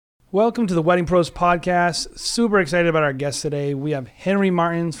Welcome to the Wedding Pros Podcast. Super excited about our guest today. We have Henry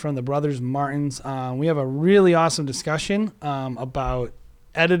Martens from the Brothers Martens. We have a really awesome discussion about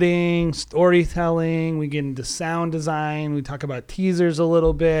editing, storytelling. We get into sound design. We talk about teasers a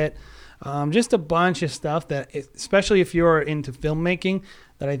little bit. Just a bunch of stuff that, especially if you're into filmmaking,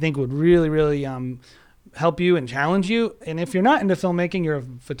 that I think would really help you and challenge you. And if you're not into filmmaking, you're a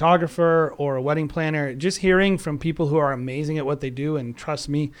photographer or a wedding planner, just hearing from people who are amazing at what they do, and trust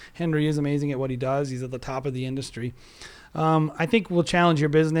me, Henry is amazing at what he does. He's at the top of the industry. I think will challenge your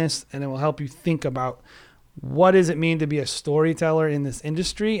business, and it will help you think about what does it mean to be a storyteller in this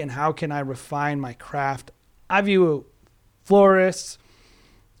industry, and how can I refine my craft. I view florists,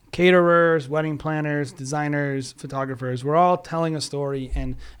 caterers, wedding planners, designers, photographers, we're all telling a story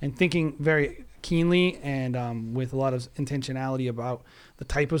and thinking very keenly and with a lot of intentionality about the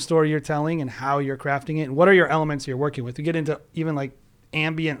type of story you're telling and how you're crafting it and what are your elements you're working with. We get into even like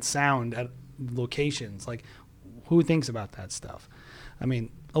ambient sound at locations. Like, who thinks about that stuff? I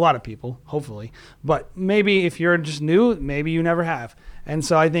mean, a lot of people, hopefully, but maybe if you're just new, maybe you never have. And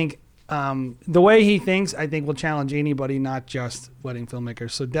so I think the way he thinks, I think will challenge anybody, not just wedding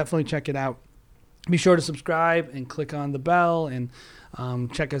filmmakers. So definitely check it out. Be sure to subscribe and click on the bell, and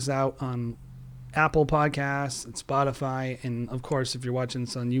check us out on Apple Podcasts and Spotify. And of course, if you're watching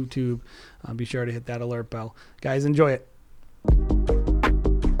this on YouTube, be sure to hit that alert bell. Guys, enjoy it.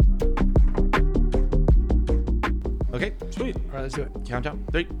 Okay, sweet. All right, let's do it. Countdown.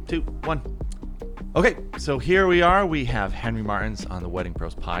 3, 2, 1. Okay, so here we are. We have Henry Martens on the Wedding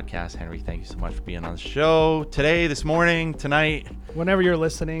Pros Podcast. Henry, thank you so much for being on the show today, this morning, tonight. Whenever you're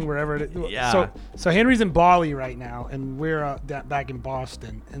listening, wherever it is. Yeah. So Henry's in Bali right now, and we're back in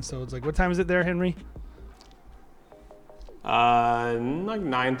Boston. And so it's like, what time is it there, Henry? Like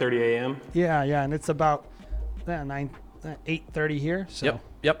 9:30 a.m. Yeah, and it's about 8:30 here. So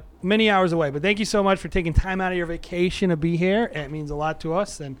Yep. many hours away. But thank you so much for taking time out of your vacation to be here. It means a lot to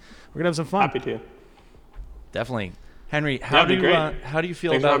us, and we're gonna have some fun. Happy to. Definitely. Henry, how do you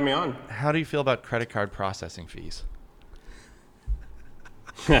feel Thanks about for having me on. How do you feel about credit card processing fees?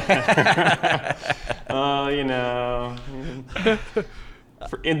 You know.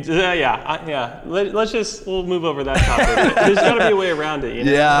 We'll move over that topic. There's got to be a way around it. You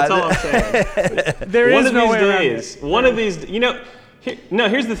know? Yeah. That's all I'm saying. There is no way around it. One of these, you know.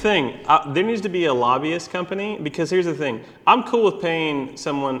 Here's the thing. There needs to be a lobbyist company, because here's the thing. I'm cool with paying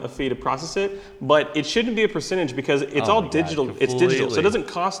someone a fee to process it, but it shouldn't be a percentage, because it's all digital. God, it's digital, so it doesn't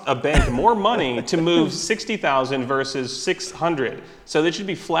cost a bank more money to move $60,000 versus $600. So there should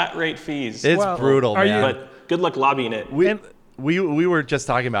be flat rate fees. It's brutal, man. But good luck lobbying it. We were just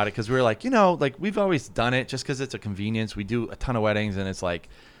talking about it because we were like, like we've always done it just because it's a convenience. We do a ton of weddings, and it's like,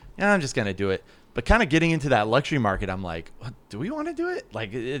 yeah, I'm just gonna do it. But kind of getting into that luxury market, I'm like, what, do we want to do it?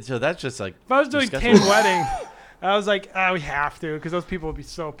 Like, so that's just like. If I was doing 10 weddings, I was like, we have to, because those people would be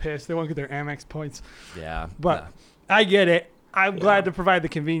so pissed. They won't get their Amex points. Yeah. But I get it. I'm glad to provide the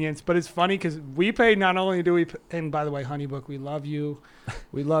convenience. But it's funny because we pay, not only do we, and by the way, Honeybook, we love you.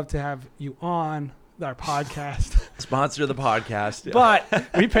 We love to have you on our podcast. Sponsor the podcast. Yeah. But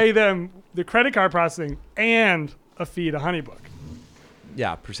we pay them the credit card processing and a fee to Honeybook.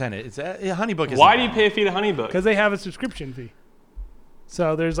 Yeah, percentage. It's Honeybook. Why do you pay a fee to Honeybook? Because they have a subscription fee.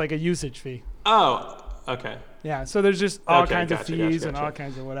 So there's like a usage fee. Oh, okay. Yeah, so there's just all kinds of fees and all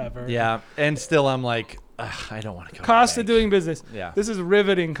kinds of whatever. Yeah, and still I'm like, I don't want to go. Cost of doing business. Yeah. This is a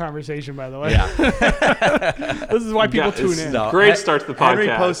riveting conversation, by the way. Yeah. This is why people tune in. Great start to the podcast. Henry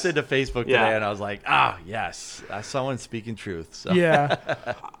posted to Facebook today, and I was like, yes, someone speaking truth. So. Yeah.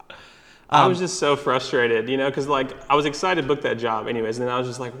 I was just so frustrated, because like I was excited to book that job anyways, and then I was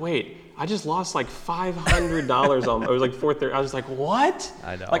just like, wait, I just lost like $500 on it. Was like $430. I was like, what?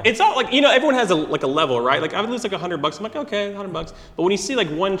 I know. Like, it's not like, everyone has a level, right? Like I would lose like $100. I'm like, okay, $100. But when you see like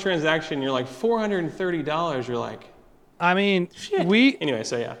one transaction, you're like $430. You're like, I mean, shit. Anyway,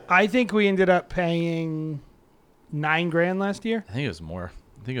 so yeah. I think we ended up paying $9,000 last year. I think it was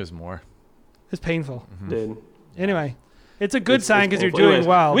more. It's painful. Mm-hmm. Dude. Anyway. It's a good sign because you're doing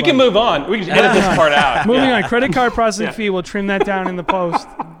well. We can move on. We can edit this part out. Moving on. Credit card processing fee. We'll trim that down in the post.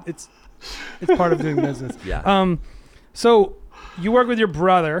 It's part of doing business. Yeah. So you work with your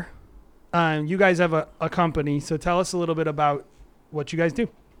brother. You guys have a company. So tell us a little bit about what you guys do.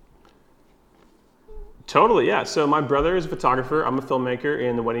 Totally, yeah. So my brother is a photographer. I'm a filmmaker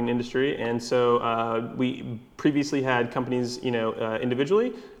in the wedding industry, and so we previously had companies,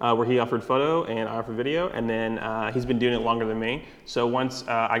 individually, where he offered photo and I offered video, and then he's been doing it longer than me. So once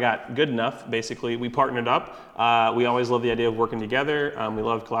I got good enough, basically, we partnered up. We always love the idea of working together. We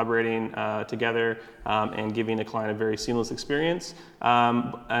love collaborating together, and giving the client a very seamless experience.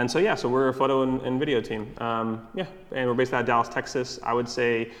 So we're a photo and video team. And we're based out of Dallas, Texas. I would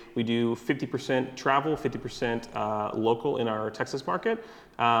say we do 50% travel, 50% local in our Texas market.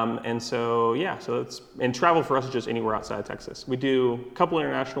 So travel for us is just anywhere outside of Texas. We do a couple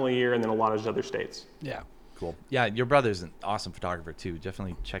international a year and then a lot of other states. Yeah. Cool. Yeah, your brother's an awesome photographer too.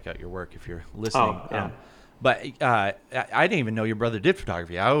 Definitely check out your work if you're listening. Oh, yeah. But I didn't even know your brother did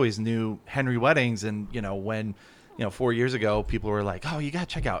photography. I always knew Henry Weddings, and when 4 years ago people were like, "Oh, you gotta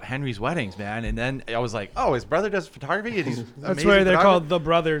check out Henry's Weddings, man," and then I was like, "Oh, his brother does photography." And he's That's why they're called the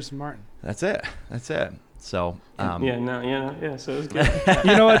Brothers Martin. That's it. So So it was good.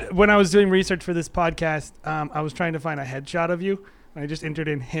 You know what? When I was doing research for this podcast, I was trying to find a headshot of you, and I just entered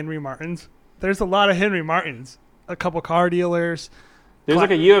in Henry Martins. There's a lot of Henry Martins. A couple car dealers. There's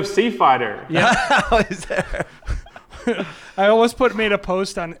like a UFC fighter. Yeah. Is there? I almost made a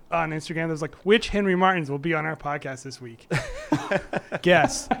post on Instagram that was like, which Henry Martins will be on our podcast this week?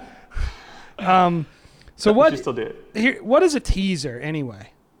 Guess. So what? You still do it. Here, what is a teaser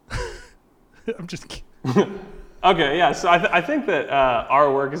anyway? I'm just kidding. Okay, yeah. So I think that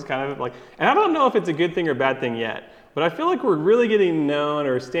our work is kind of like, and I don't know if it's a good thing or bad thing yet, but I feel like we're really getting known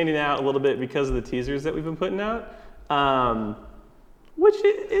or standing out a little bit because of the teasers that we've been putting out, which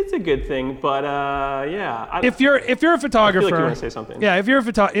it's a good thing. But if you're a photographer, I feel like you want to say something. Yeah, if you're a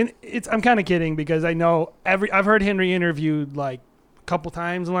photographer, I'm kind of kidding because I know I've heard Henry interviewed like a couple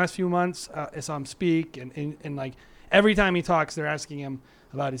times in the last few months. I saw him speak, and like every time he talks, they're asking him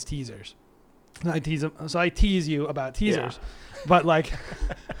about his teasers. I tease him, so I tease you about teasers,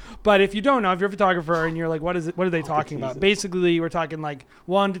 but if you don't know, if you're a photographer and you're like, what are they talking about? Basically, we're talking like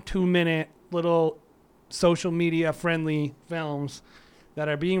 1 to 2 minute little social media friendly films that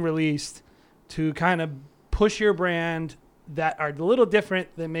are being released to kind of push your brand that are a little different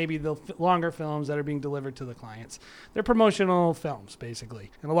than maybe the longer films that are being delivered to the clients. They're promotional films,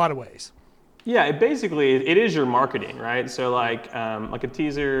 basically, in a lot of ways. Yeah, it is your marketing, right? So like a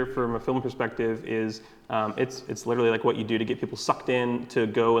teaser from a film perspective is it's literally like what you do to get people sucked in to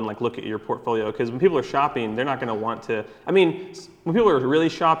go and like look at your portfolio. Because when people are shopping, they're not going to want to. I mean, when people are really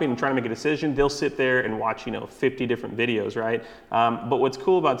shopping and trying to make a decision, they'll sit there and watch 50 different videos, right? But what's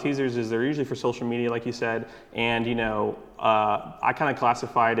cool about teasers is they're usually for social media, like you said, and I kind of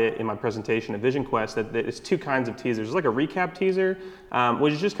classified it in my presentation at Vision Quest that it's two kinds of teasers. There's like a recap teaser,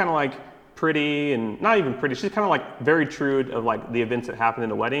 which is just kind of like pretty and not even pretty. She's kind of like very true of like the events that happen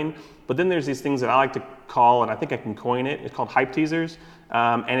in a wedding. But then there's these things that I like to call, and I think I can coin it. It's called hype teasers,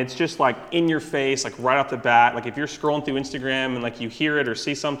 and it's just like in your face, like right off the bat. Like if you're scrolling through Instagram and like you hear it or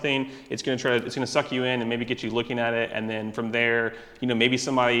see something, it's gonna suck you in and maybe get you looking at it. And then from there, maybe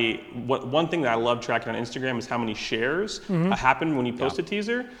somebody. One thing that I love tracking on Instagram is how many shares happen when you post a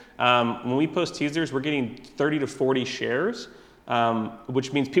teaser. When we post teasers, we're getting 30 to 40 shares.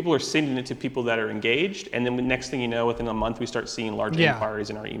 Which means people are sending it to people that are engaged, and then the next thing you know, within a month, we start seeing large inquiries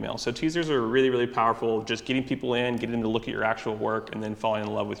in our email. So teasers are really, really powerful. Just getting people in, getting them to look at your actual work, and then falling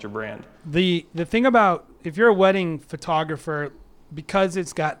in love with your brand. The thing about if you're a wedding photographer, because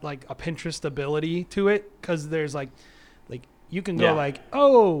it's got like a Pinterest ability to it, because there's like you can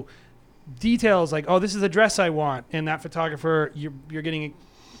go details like, oh, this is a dress I want, and that photographer you're getting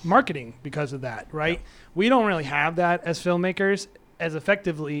marketing because of that, right? Yep. We don't really have that as filmmakers as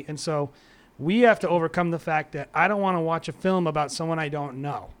effectively, and so we have to overcome the fact that I don't want to watch a film about someone I don't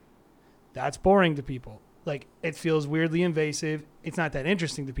know. That's boring to people. Like, it feels weirdly invasive. It's not that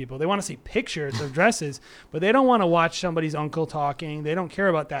interesting to people. They want to see pictures of dresses, but they don't want to watch somebody's uncle talking. They don't care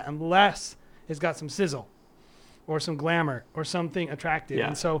about that unless it's got some sizzle or some glamour or something attractive. Yeah.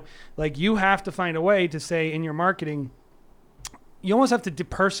 And so, like, you have to find a way to say in your marketing, you almost have to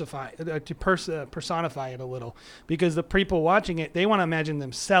personify it a little, because the people watching it, they want to imagine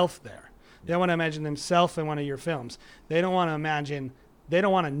themselves there. They want to imagine themselves in one of your films. They don't want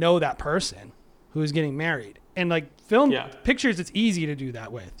to know that person who's getting married. And like pictures, it's easy to do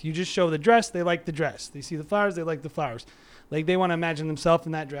that with. You just show the dress, they like the dress. They see the flowers, they like the flowers. Like, they want to imagine themselves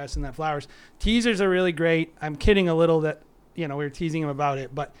in that dress and that flowers. Teasers are really great. I'm kidding a little that, we were teasing them about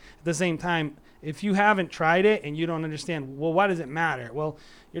it, but at the same time, if you haven't tried it and you don't understand, well, why does it matter? Well,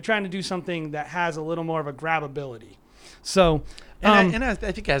 you're trying to do something that has a little more of a grabability. So, I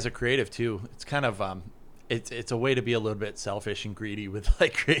think as a creative too, it's kind of it's a way to be a little bit selfish and greedy with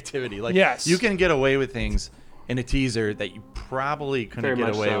like creativity. Like, yes, you can get away with things in a teaser that you probably couldn't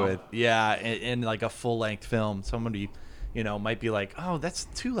get away with. Yeah, in like a full length film, somebody might be like, oh, that's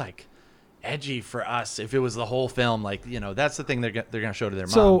too like edgy for us. If it was the whole film, like, that's the thing they're gonna show to their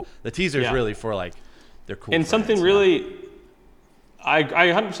mom. The teaser is really for like their cool and friends, something really I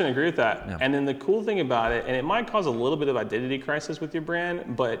 100% agree with that. Yeah. And then the cool thing about it, and it might cause a little bit of identity crisis with your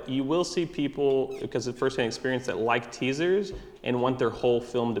brand, but you will see people, because of firsthand experience, that like teasers and want their whole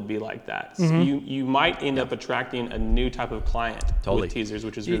film to be like that. So you might end up attracting a new type of client with teasers,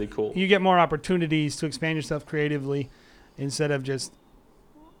 which is really cool. You get more opportunities to expand yourself creatively instead of just...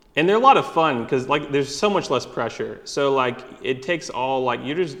 And they're a lot of fun because like there's so much less pressure. So like it takes all like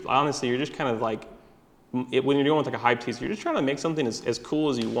you're just kind of like when you're doing with like a hype teaser, you're just trying to make something as cool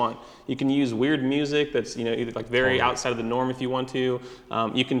as you want. You can use weird music that's either like very outside of the norm if you want to.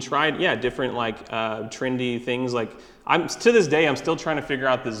 You can try different like trendy things. Like to this day I'm still trying to figure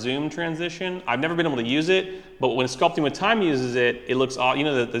out the zoom transition. I've never been able to use it, but when Sculpting with Time uses it, it looks all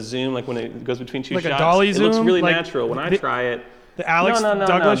the zoom like when it goes between two like shots. A dolly zoom? It looks really like natural when I try it. The Alex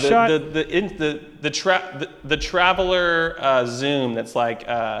Douglas shot? The traveler zoom that's like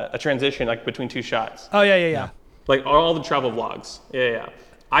a transition like between two shots. Oh, yeah. Like all the travel vlogs. Yeah.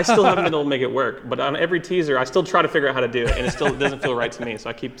 I still haven't been able to make it work, but on every teaser, I still try to figure out how to do it, and it still doesn't feel right to me, so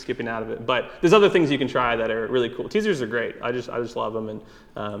I keep skipping out of it. But there's other things you can try that are really cool. Teasers are great. I just love them, and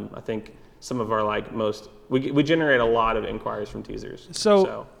I think some of our like we generate a lot of inquiries from teasers.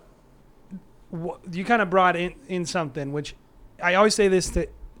 So. You kind of brought in something, which I always say this to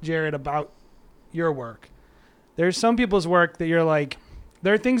Jared about your work. There's some people's work that you're like,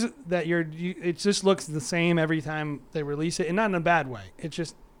 there are things that it just looks the same every time they release it, and not in a bad way. It's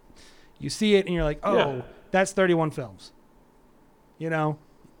just, you see it and you're like, oh, that's 31 films. It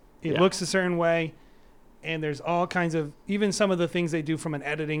looks a certain way, and there's all kinds of, even some of the things they do from an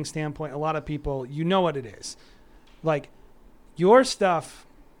editing standpoint, a lot of people, you know what it is. Like, your stuff,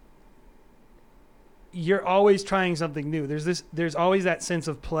 you're always trying something new. There's always that sense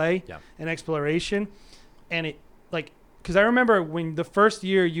of play and exploration. And it like, cause I remember when the first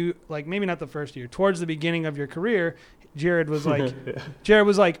year maybe not the first year, towards the beginning of your career, Jared was like,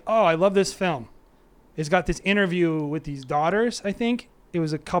 oh, I love this film. It's got this interview with these daughters. I think it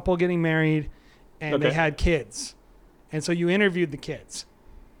was a couple getting married and they had kids. And so you interviewed the kids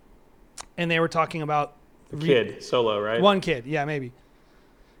and they were talking about kid solo, right? One kid. Yeah, maybe.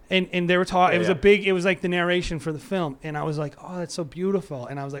 And they were talking, it was like the narration for the film. And I was like, oh, that's so beautiful.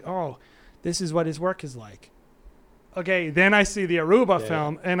 And I was like, oh, this is what his work is like. Okay, then I see the Aruba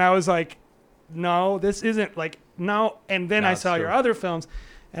film and I was like, no, this isn't like, no. And then I saw your other films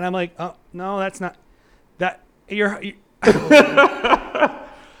and I'm like, oh, no, that's not, that, you're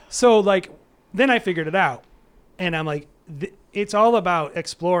so like, then I figured it out. And I'm like, it's all about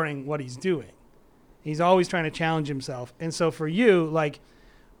exploring what he's doing. He's always trying to challenge himself. And so for you, like,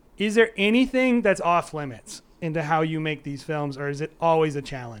 is there anything that's off limits into how you make these films, or is it always a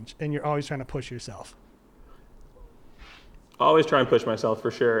challenge and you're always trying to push yourself? Always try and push myself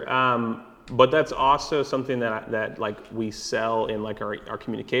for sure. But that's also something that like we sell in like our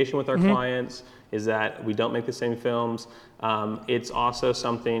communication with our clients, is that we don't make the same films. It's also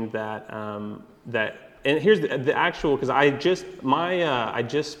something that and here's the actual, because I just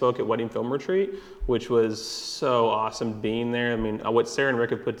spoke at Wedding Film Retreat, which was so awesome being there. I mean, what Sarah and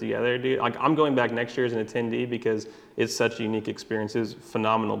Rick have put together, dude. Like, I'm going back next year as an attendee because it's such a unique experience. It was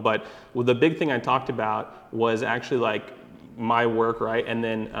phenomenal. But the big thing I talked about was actually like my work, right? And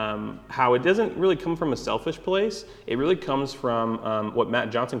then how it doesn't really come from a selfish place. It really comes from what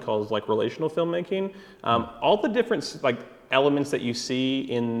Matt Johnson calls like relational filmmaking. All the different like elements that you see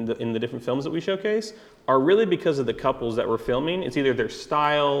in the different films that we showcase are really because of the couples that we're filming. It's either their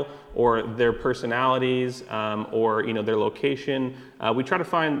style or their personalities or their location. We try to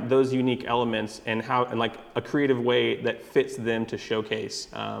find those unique elements and like a creative way that fits them to showcase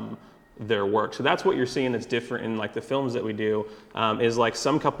their work. So that's what you're seeing that's different in like the films that we do, is like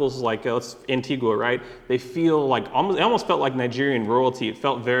some couples like Antigua, right? They feel like it almost felt like Nigerian royalty. It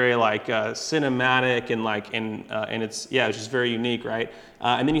felt very like cinematic and it's just very unique, right?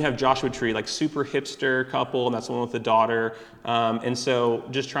 And then you have Joshua Tree, like super hipster couple, and that's the one with the daughter. And so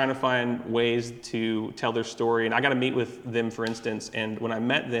just trying to find ways to tell their story. And I got to meet with them, for instance. And when I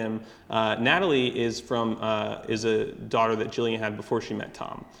met them, Natalie is a daughter that Jillian had before she met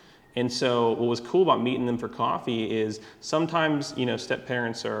Tom. And so what was cool about meeting them for coffee is sometimes, step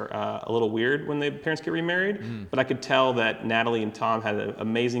parents are a little weird when the parents get remarried, but I could tell that Natalie and Tom had an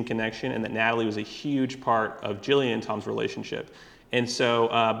amazing connection and that Natalie was a huge part of Jillian and Tom's relationship. And so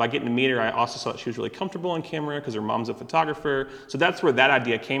by getting to meet her, I also saw that she was really comfortable on camera because her mom's a photographer. So that's where that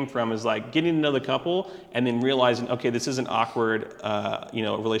idea came from, is like getting to know the couple and then realizing, okay, this is an awkward,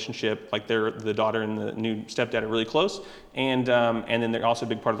 relationship. Like the daughter and the new stepdad are really close. And then they're also a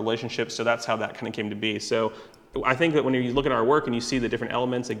big part of the relationship. So that's how that kind of came to be. So I think that when you look at our work and you see the different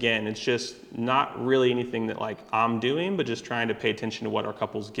elements, again, it's just not really anything that like I'm doing, but just trying to pay attention to what our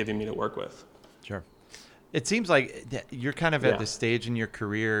couple's giving me to work with. Sure. It seems like you're kind of at this stage in your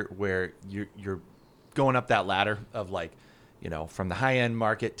career where you're going up that ladder of like, you know, from the high end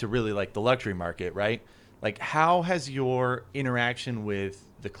market to really like the luxury market, right? Like, how has your interaction with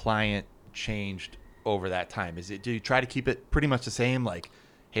the client changed over that time? Do you try to keep it pretty much the same, like,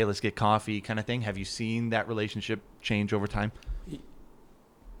 hey, let's get coffee kind of thing? Have you seen that relationship change over time?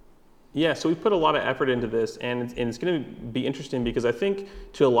 Yeah, so we put a lot of effort into this, and it's going to be interesting because I think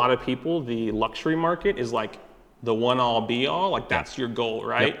to a lot of people, the luxury market is like the one-all, be-all, like that's your goal,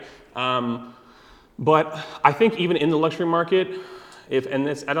 right? Yep. But I think even in the luxury market, I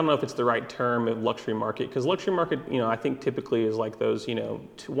don't know if it's the right term of luxury market, because luxury market, you know, I think typically is like those, you know,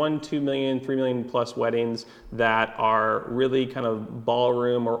 2 million, 3 million plus weddings that are really kind of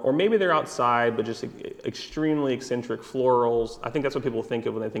ballroom, or maybe they're outside, but just extremely eccentric florals. I think that's what people think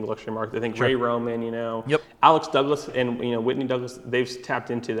of when they think luxury market. They think Ray Roman, you know, Alex Douglas and, you know, Whitney Douglas, they've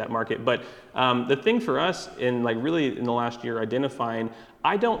tapped into that market. But the thing for us in like really in the last year identifying,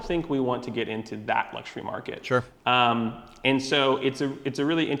 I don't think we want to get into that luxury market. Sure. And so it's a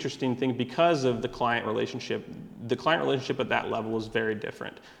really interesting thing because of the client relationship. The client relationship at that level is very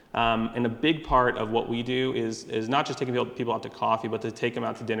different. And a big part of what we do is not just taking people out to coffee, but to take them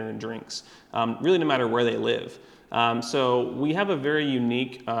out to dinner and drinks, really no matter where they live. So we have a very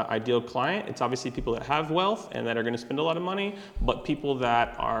unique ideal client. It's obviously people that have wealth and that are going to spend a lot of money, but people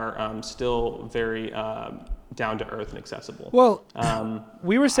that are still very down to earth and accessible. Well,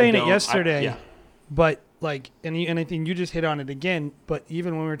 we were saying it yesterday, but like, and I think you just hit on it again, but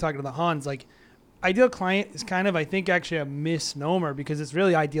even when we were talking to the Hans, like ideal client is kind of, I think, actually a misnomer because it's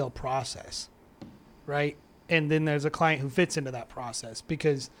really ideal process, right? And then there's a client who fits into that process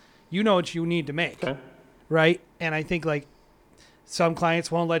because you know what you need to make, right? And I think like some clients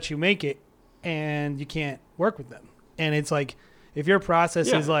won't let you make it and you can't work with them. And it's like, if your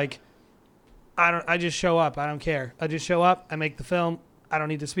process is like, I just show up. I don't care. I just show up. I make the film. I don't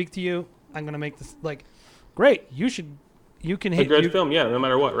need to speak to you. I'm going to make this, like, great. You can hit a great film. Yeah. No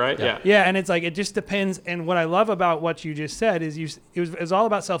matter what. Right. Yeah. Yeah. And it's like, it just depends. And what I love about what you just said is it was all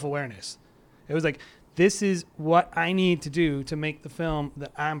about self-awareness. It was like, this is what I need to do to make the film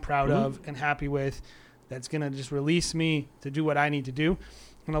that I'm proud of and happy with. That's going to just release me to do what I need to do.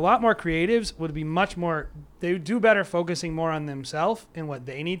 And a lot more creatives would be they would do better focusing more on themselves and what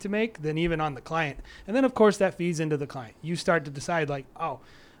they need to make than even on the client. And then, of course, that feeds into the client. You start to decide, like, oh,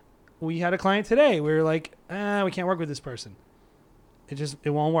 we had a client today. We were like, we can't work with this person. It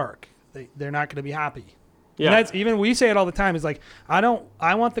won't work. They're not going to be happy. Yeah. And that's, even we say it all the time. It's like, I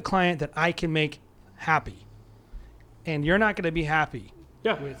want the client that I can make happy. And you're not going to be happy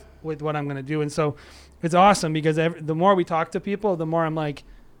with what I'm going to do. And so it's awesome because the more we talk to people, the more I'm like,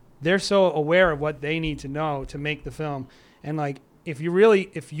 they're so aware of what they need to know to make the film. And like, if you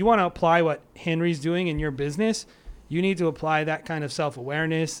want to apply what Henry's doing in your business, you need to apply that kind of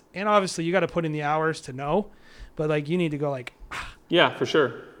self-awareness. And obviously you got to put in the hours to know, but like, you need to go like, yeah, for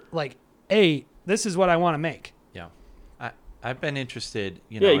sure. Like, hey, this is what I want to make. Yeah. I've been interested,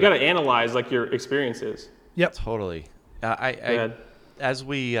 you got to analyze like your experiences. Yep. Totally. As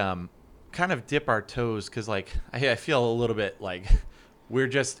we kind of dip our toes, because like I feel a little bit like we're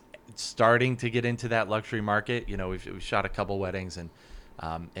just starting to get into that luxury market. You know, we've shot a couple weddings,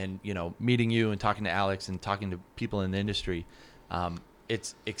 and you know, meeting you and talking to Alex and talking to people in the industry,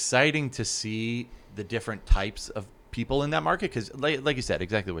 it's exciting to see the different types of people in that market. Because like you said,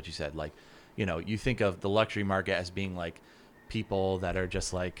 exactly what you said. Like, you know, you think of the luxury market as being like people that are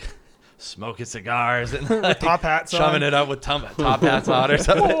just like smoking cigars and like top hats chumming it up with top hats on or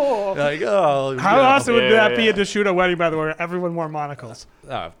something. Like, oh, how awesome would that be to shoot a wedding, by the way, where everyone wore monocles?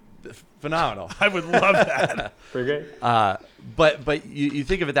 Phenomenal. I would love that. Pretty great. But you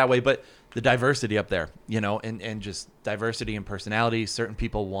think of it that way, but the diversity up there, you know, and just diversity in personality. Certain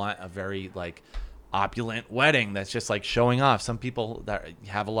people want a very like opulent wedding that's just like showing off. Some people that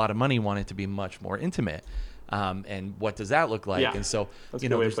have a lot of money want it to be much more intimate. And what does that look like? Yeah, and so, that's you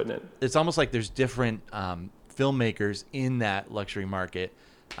know, a good way of putting it. It's almost like there's different filmmakers in that luxury market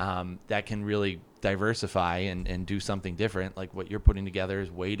that can really diversify and do something different. Like what you're putting together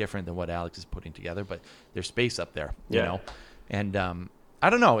is way different than what Alex is putting together, but there's space up there, you know? And I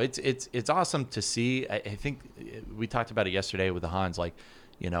don't know. It's awesome to see. I think we talked about it yesterday with the Hans, like,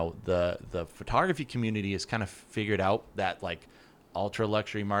 you know, the photography community has kind of figured out that like ultra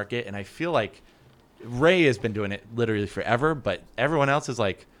luxury market. And I feel like Ray has been doing it literally forever, but everyone else is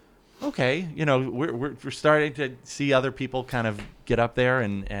like, okay, you know, we're starting to see other people kind of get up there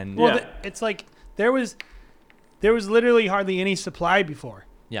and well, it's like there was there was literally hardly any supply before.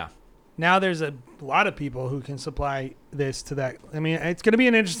 Yeah. Now there's a lot of people who can supply this to that. I mean, it's going to be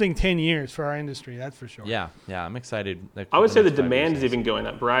an interesting 10 years for our industry, that's for sure. Yeah, I'm excited. I would say the demand is even going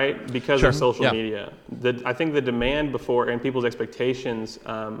up, right? Because of social media. I think the demand before and people's expectations,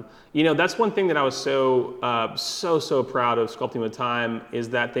 that's one thing that I was so proud of Sculpting with Time is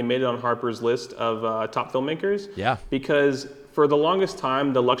that they made it on Harper's list of top filmmakers. Yeah. Because for the longest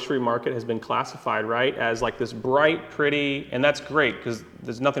time, the luxury market has been classified, right, as like this bright, pretty, and that's great because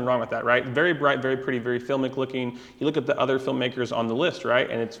there's nothing wrong with that, right? Very bright, very pretty, very filmic looking. You look at the other filmmakers on the list, right,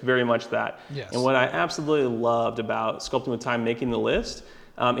 and it's very much that. Yes. And what I absolutely loved about Sculpting with Time making the list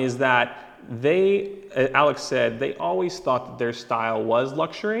is that Alex said, they always thought that their style was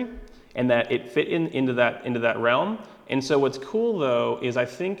luxury and that it fit into that realm. And so what's cool though is I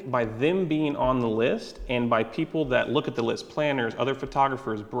think by them being on the list and by people that look at the list, planners, other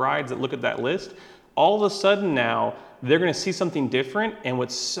photographers, brides that look at that list, all of a sudden now they're going to see something different. And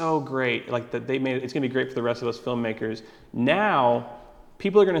what's so great, like that they made it, it's going to be great for the rest of us filmmakers. Now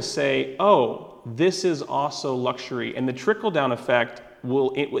people are going to say, oh, this is also luxury. And the trickle down effect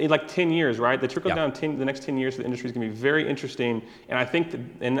will, in like 10 years, right? The trickle down the next 10 years for the industry is going to be very interesting. And I think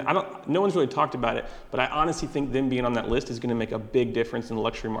no one's really talked about it, but I honestly think them being on that list is going to make a big difference in the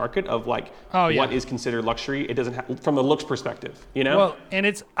luxury market of like what is considered luxury. It doesn't have, from the looks perspective, you know? Well,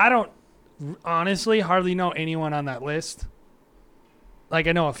 and I don't honestly hardly know anyone on that list. Like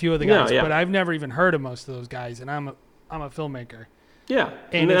I know a few of the guys, but I've never even heard of most of those guys, and I'm a filmmaker. Yeah,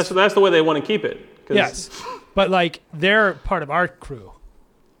 and that's the way they want to keep it. Yes, but like they're part of our crew.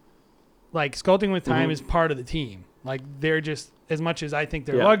 Like Sculpting with Time is part of the team. Like they're just, as much as I think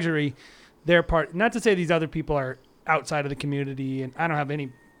they're luxury, they're part. Not to say these other people are outside of the community, and I don't have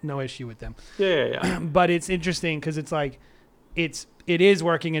no issue with them. Yeah. But it's interesting because it's like, it is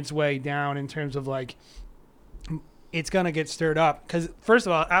working its way down in terms of like, it's gonna get stirred up. Because first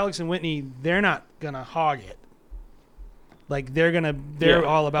of all, Alex and Whitney, they're not gonna hog it. Like they're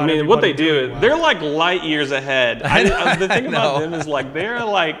all about. I mean, what they do, they're like light years ahead. The thing about them is like they're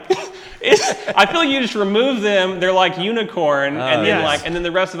like. I feel like you just remove them. They're like unicorn, and then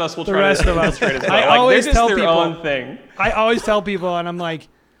the rest of us will try to illustrate it. I always tell their people own thing. I always tell people, and I'm like,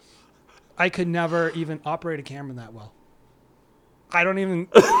 I could never even operate a camera that well. I don't even.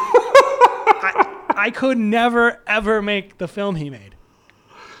 I could never ever make the film he made,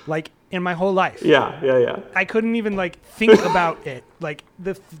 like in my whole life. Yeah. I couldn't even like think about it, like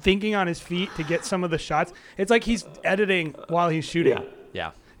the thinking on his feet to get some of the shots. It's like he's editing while he's shooting.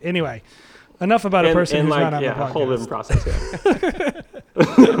 Yeah. Anyway, enough about a person who's not on the podcast. Whole different process.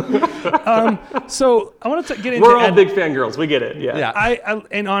 So I want to get into. We're all big fangirls. We get it. Yeah. I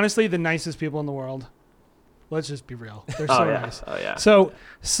and honestly, the nicest people in the world. Let's just be real. They're so nice. Oh yeah.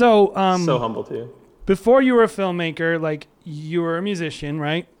 So humble too. Before you were a filmmaker, like you were a musician,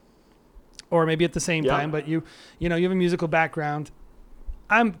 right? Or maybe at the same time, but you have a musical background.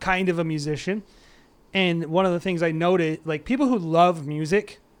 I'm kind of a musician, and one of the things I noted, like people who love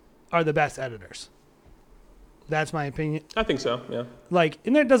music are the best editors. That's my opinion. I think so, yeah. Like,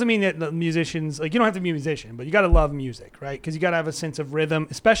 and that doesn't mean that the musicians, like you don't have to be a musician, but you got to love music, right? Because you got to have a sense of rhythm,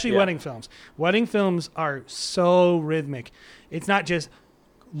 especially wedding films. Wedding films are so rhythmic. It's not just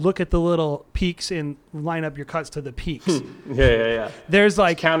look at the little peaks and line up your cuts to the peaks. Yeah. There's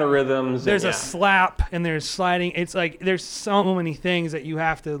like counter rhythms. There's a slap and there's sliding. It's like there's so many things that you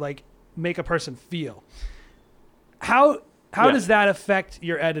have to like make a person feel. How does that affect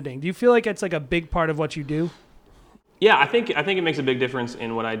your editing? Do you feel like it's like a big part of what you do? Yeah, I think it makes a big difference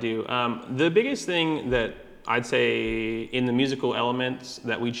in what I do. The biggest thing that I'd say in the musical elements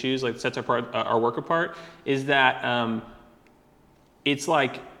that we choose, like sets our work apart, is that it's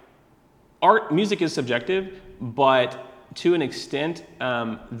like music is subjective, but to an extent,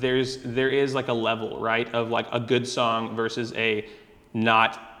 there is like a level, right, of like a good song versus a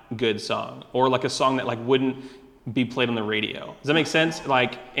not good song, or like a song that like wouldn't be played on the radio. Does that make sense?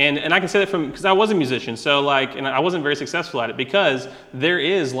 Like, and I can say that because I was a musician, so like, and I wasn't very successful at it because there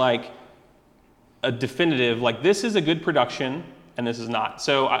is like a definitive, like this is a good production and this is not.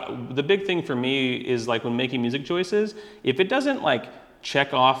 So the big thing for me is like when making music choices, if it doesn't like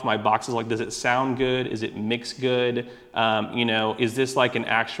check off my boxes, like does it sound good? Is it mixed good? Is this like an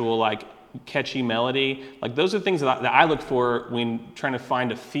actual like catchy melody? Like those are things that I look for when trying to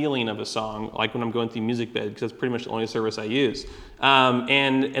find a feeling of a song, like when I'm going through Music Bed, because that's pretty much the only service I use.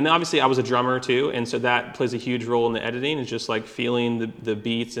 And obviously I was a drummer too, and so that plays a huge role in the editing. It's just like feeling the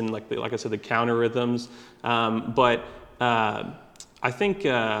beats and like I said, the counter rhythms. But I think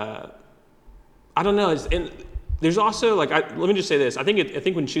I don't know. And there's also like let me just say this. I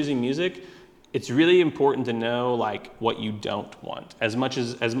think when choosing music, it's really important to know like what you don't want as much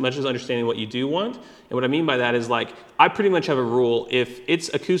as understanding what you do want. And what I mean by that is like, I pretty much have a rule. If it's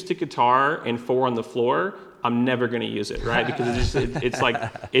acoustic guitar and 4 on the floor, I'm never going to use it, right? Because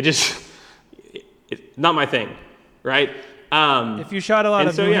it's not my thing, right? If you shot a lot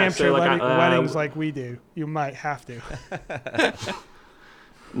of New Hampshire weddings like we do, you might have to.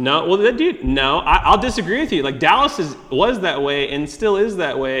 No, well, dude, no, I'll disagree with you. Like Dallas was that way and still is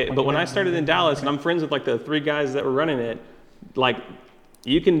that way. But when I started in Dallas, and I'm friends with like the 3 guys that were running it, like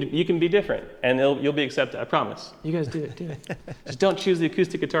you can be different, and you'll be accepted. I promise. You guys do it. Just don't choose the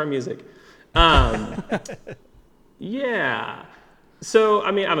acoustic guitar music. Yeah. So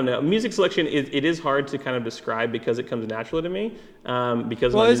I mean, I don't know. Music selection it is hard to kind of describe because it comes naturally to me.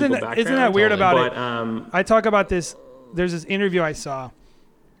 Because of my musical background. Isn't that weird about it? I talk about this. There's this interview I saw.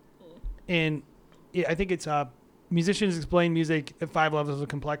 And I think it's Musicians Explain Music at 5 Levels of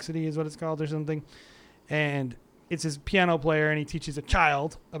Complexity is what it's called or something. And it's his piano player, and he teaches a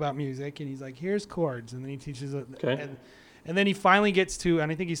child about music. And he's like, here's chords. And then he teaches it. Okay. And then he finally gets to,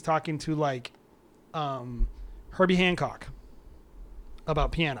 and I think he's talking to like Herbie Hancock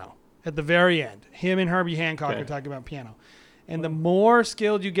about piano at the very end. Him and Herbie Hancock are talking about piano. And the more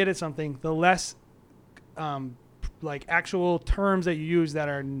skilled you get at something, the less like actual terms that you use that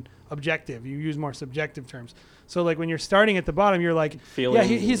are objective. You use more subjective terms. So like when you're starting at the bottom, you're like, feeling. Yeah,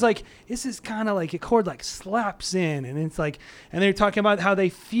 he's like, this is kind of like a chord like slaps in, and it's like, and they're talking about how they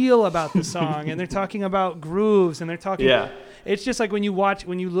feel about the song, and they're talking about grooves, and they're talking. Yeah. It's just like when you watch,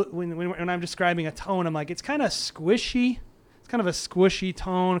 when you look, when I'm describing a tone, I'm like, it's kind of squishy. It's kind of a squishy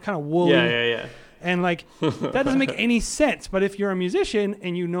tone, kind of woolly. Yeah. And like that doesn't make any sense. But if you're a musician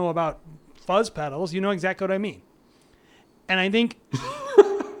and you know about fuzz pedals, you know exactly what I mean. And I think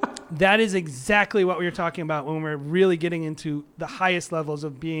that is exactly what we were talking about when we're really getting into the highest levels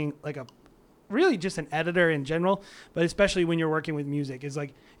of being like really just an editor in general, but especially when you're working with music. Is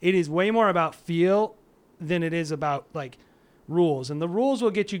like it is way more about feel than it is about like rules. And the rules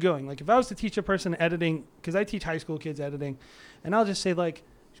will get you going. Like if I was to teach a person editing, because I teach high school kids editing, and I'll just say like,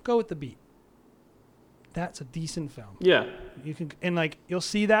 just go with the beat. That's a decent film. Yeah. You can, and like you'll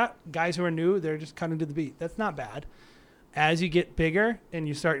see that guys who are new, they're just cutting to the beat. That's not bad. As you get bigger and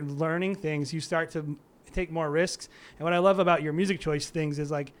you start learning things, you start to take more risks. And what I love about your music choice things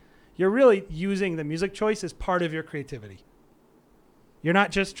is like you're really using the music choice as part of your creativity. You're not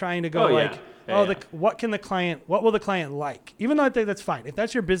just trying to go what will the client like? Even though I think that's fine. If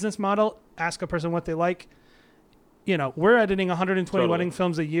that's your business model, ask a person what they like. You know, we're editing 120 wedding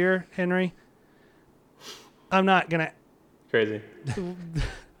films a year, Henry. I'm not going to. Crazy.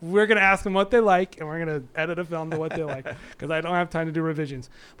 We're going to ask them what they like, and we're going to edit a film to what they like because I don't have time to do revisions.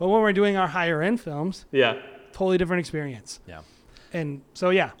 But when we're doing our higher end films, totally different experience. Yeah. And so,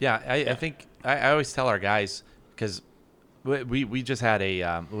 yeah. Yeah, I think I always tell our guys, because we just had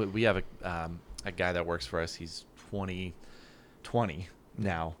we have a guy that works for us. He's 20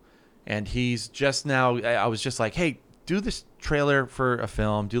 now, and he's just now, I was just like, hey, do this trailer for a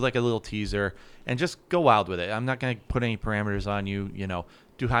film, do like a little teaser, and just go wild with it. I'm not going to put any parameters on you,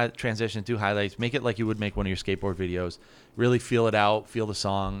 do transitions, do highlights, make it like you would make one of your skateboard videos, really feel it out, feel the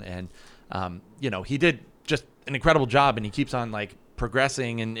song. And, he did just an incredible job, and he keeps on like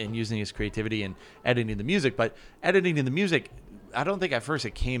progressing and using his creativity and editing the music. But editing the music, I don't think at first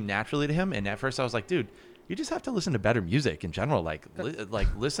it came naturally to him. And at first I was like, dude, you just have to listen to better music in general. Like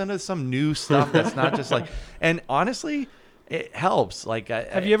listen to some new stuff that's not just like, and honestly, it helps. Like,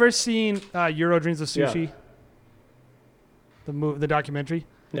 have you ever seen Euro Dreams of Sushi? Yeah. The documentary?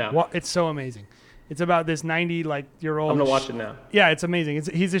 Yeah. Well, it's so amazing. It's about this 90-year-old. I'm gonna watch it now. Yeah, it's amazing.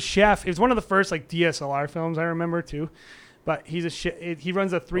 He's a chef. It's one of the first like DSLR films I remember too. But he's a he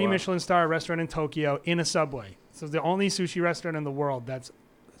runs a 3 Michelin star restaurant in Tokyo in a Subway. So it's the only sushi restaurant in the world that's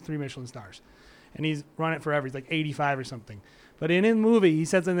 3 Michelin stars. And he's run it forever. He's like 85 or something. But in his movie, he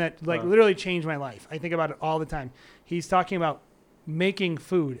said something that literally changed my life. I think about it all the time. He's talking about making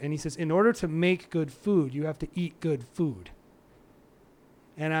food. And he says, in order to make good food, you have to eat good food.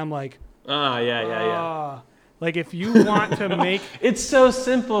 And I'm like, yeah. Like if you want to make... It's so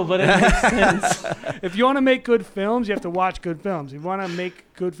simple, but it makes sense. If you want to make good films, you have to watch good films. If you want to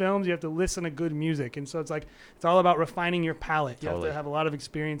make good films, you have to listen to good music. And so it's like, it's all about refining your palate. You have to have a lot of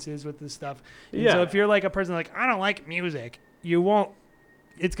experiences with this stuff. And so if you're like a person like, I don't like music, you won't,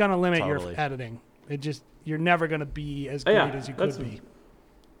 it's going to limit your editing. You're never going to be as great as you could be.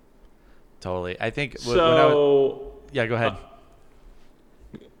 Totally. I think... So... go ahead.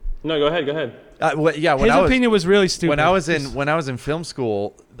 No, go ahead. His opinion was really stupid. When I was in film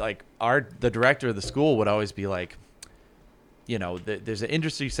school, like the director of the school would always be like, there's an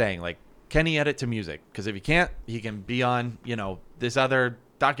industry saying like, can he edit to music? Because if he can't, he can be on, this other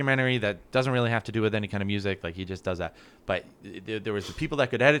documentary that doesn't really have to do with any kind of music. Like he just does that. But there was the people that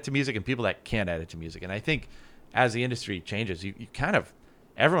could edit to music and people that can't edit to music. And I think as the industry changes,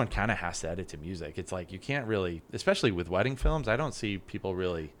 everyone kind of has to edit to music. It's like you can't really, especially with wedding films, I don't see people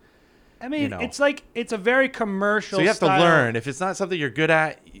really. I mean, it's like it's a very commercial. So you have style. to learn. If it's not something you're good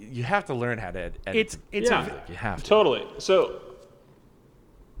at, you have to learn how to edit. It's you have to. Totally. So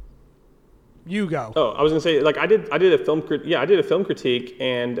you go. Oh, I was gonna say, like I did a film critique,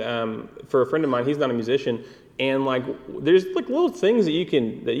 and for a friend of mine, he's not a musician, and like there's like little things that you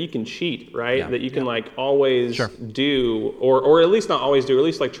can cheat, right? Yeah. That you can like always Sure. do, or at least not always do, or at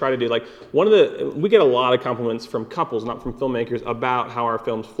least like try to do. Like we get a lot of compliments from couples, not from filmmakers, about how our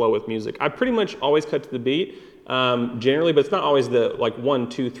films flow with music. I pretty much always cut to the beat. Generally, but it's not always the like 1,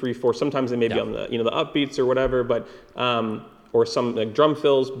 2, 3, 4. Sometimes they may be on the the upbeats or whatever, but or some like drum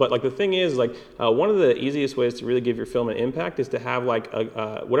fills. But like the thing is, like one of the easiest ways to really give your film an impact is to have like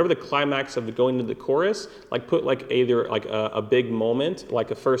whatever the climax of going to the chorus, like put like either like a big moment,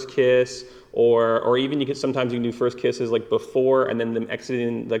 like a first kiss, or even sometimes you can do first kisses like before and then them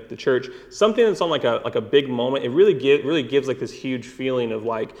exiting like the church. Something that's on like a big moment. It really gives like this huge feeling of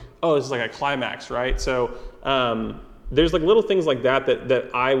like, oh, this is like a climax, right? So there's like little things like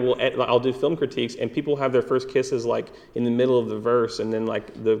that I'll do film critiques, and people have their first kisses like in the middle of the verse, and then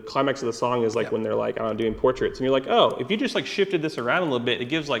like the climax of the song is like when they're like, I don't know, doing portraits, and you're like, oh, if you just like shifted this around a little bit, it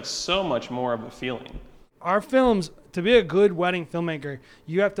gives like so much more of a feeling. Our films, to be a good wedding filmmaker,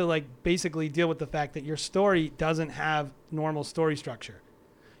 you have to like basically deal with the fact that your story doesn't have normal story structure.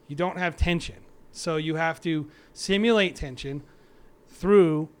 You don't have tension, so you have to simulate tension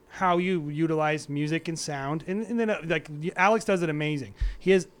through how you utilize music and sound, and then like Alex does it amazing.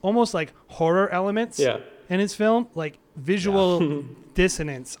 He has almost like horror elements in his film, like visual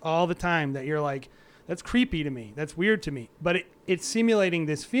dissonance all the time that you're like, that's creepy to me, that's weird to me, but it's simulating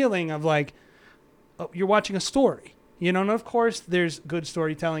this feeling of like, oh, you're watching a story, and of course there's good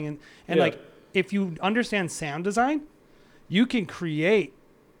storytelling, and like if you understand sound design, you can create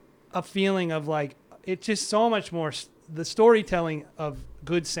a feeling of like, it's just so much more. The storytelling of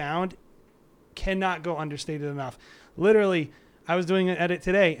good sound cannot go understated enough. Literally, I was doing an edit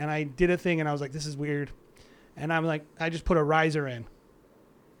today, and I did a thing, and I was like, this is weird. And I'm like, I just put a riser in.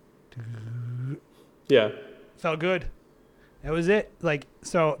 Yeah. Felt good. That was it. Like,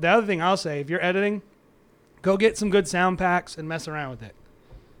 so the other thing I'll say, if you're editing, go get some good sound packs and mess around with it.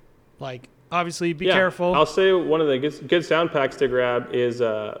 Like, obviously, be careful. I'll say one of the good sound packs to grab is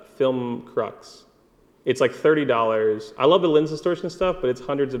Film Crux. It's like $30. I love the lens distortion stuff, but it's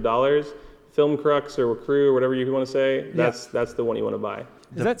hundreds of dollars. Film Crux or Crew or whatever you want to say, that's the one you want to buy.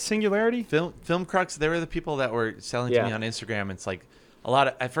 Is that Singularity? Film Crux, they were the people that were selling to me on Instagram. It's like a lot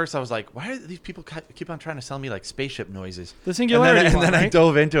of, at first I was like, why do these people keep on trying to sell me like spaceship noises? The Singularity and then right? I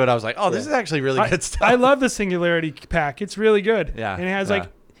dove into it. I was like, oh, this is actually really good stuff. I love the Singularity pack. It's really good. Yeah. And it has like,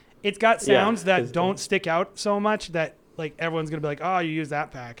 it's got sounds that don't stick out so much that like everyone's going to be like, oh, you use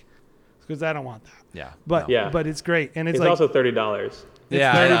that pack. Because I don't want that. Yeah. But it's great. And it's like, also $30. It's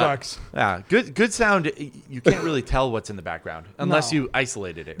 $30. Yeah. Good sound. You can't really tell what's in the background unless you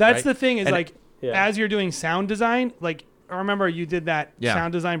isolated it. That's right? the thing is like, as you're doing sound design, like I remember you did that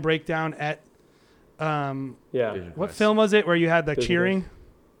sound design breakdown at, what film was it where you had the cheering?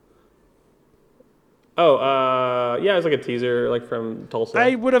 Oh, it was like a teaser like from Tulsa.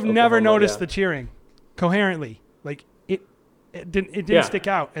 I would have never noticed the cheering coherently. Like it didn't stick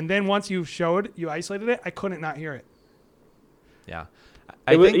out. And then once you isolated it, I couldn't not hear it. Yeah.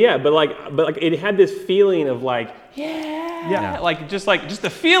 But it had this feeling of like, like just the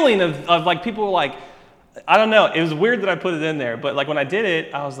feeling of like people were like, I don't know. It was weird that I put it in there, but like when I did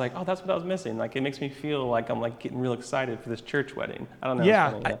it, I was like, oh, that's what I was missing. Like it makes me feel like I'm like getting real excited for this church wedding. I don't know.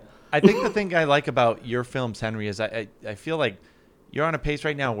 Yeah. I think the thing I like about your films, Henry, is I feel like you're on a pace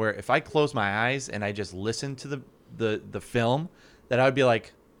right now where if I close my eyes and I just listen to the film, that I would be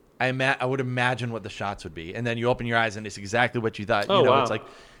like, I would imagine what the shots would be, and then you open your eyes and it's exactly what you thought. It's like,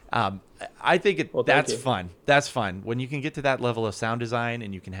 I think that's fun. That's fun when you can get to that level of sound design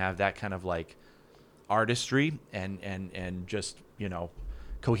and you can have that kind of like artistry and just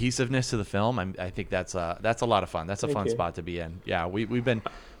cohesiveness to the film. I think that's a lot of fun. That's a fun spot to be in. Yeah, we've been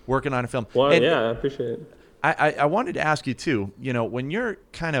working on a film. Well, I appreciate it. I wanted to ask you too. When you're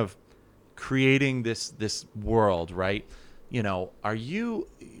kind of creating this world, right? How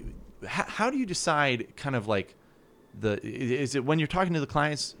do you decide kind of like is it when you're talking to the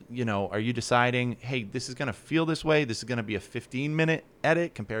clients, are you deciding, hey, this is going to feel this way, this is going to be a 15-minute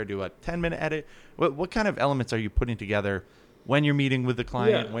edit compared to a 10-minute edit? What kind of elements are you putting together when you're meeting with the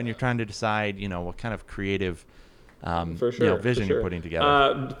client, Yeah. when you're trying to decide, what kind of creative For sure, vision for sure. you're putting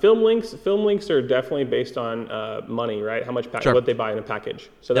together. Film links are definitely based on money, right? How much what they buy in a package.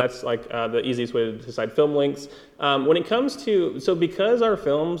 So that's like the easiest way to decide film links. When it comes to because our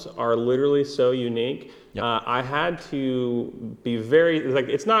films are literally so unique, I had to be very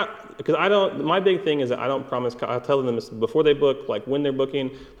it's not because my big thing is that I don't promise. I tell them this before they book, like when they're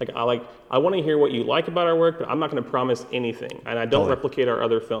booking, I want to hear what you like about our work, but I'm not going to promise anything, and I don't replicate our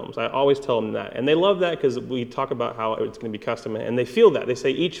other films. I always tell them that, and they love that because we talk about how it's going to be custom, and they feel that. They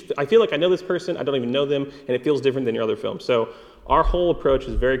say I feel like I know this person, I don't even know them, and it feels different than your other films. So our whole approach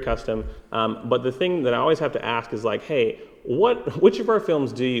is very custom, but the thing that I always have to ask is hey, which of our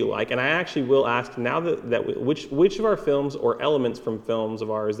films do you like? And I actually will ask now which of our films or elements from films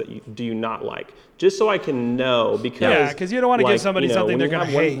of ours do you not like? Just so I can know, because you don't want to give somebody something they're going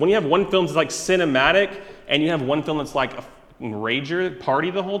to hate. When you have one film that's cinematic, and you have one film that's a rager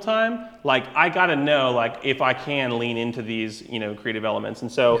party the whole time, I gotta know if I can lean into these creative elements.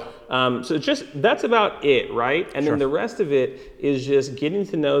 And so that's about it, right? And then the rest of it is just getting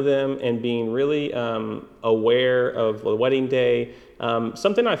to know them and being really aware of the wedding day.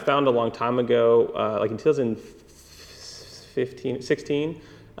 Something I found a long time ago, in 2016,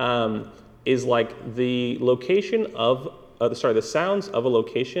 is the location of the sounds of a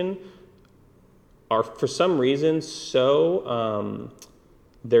location are for some reason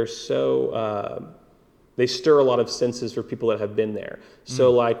they stir a lot of senses for people that have been there.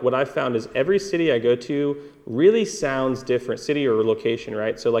 So what I found is every city I go to really sounds different, city or location,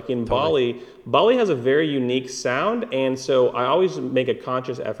 right? So in Bali has a very unique sound, and so I always make a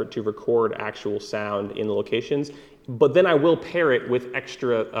conscious effort to record actual sound in the locations. But then I will pair it with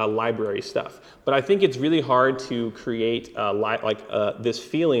extra library stuff. But I think it's really hard to create this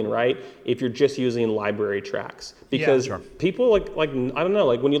feeling, right, if you're just using library tracks. Because people I don't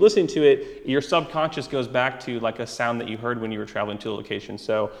know, when you're listening to it, your subconscious goes back to a sound that you heard when you were traveling to a location.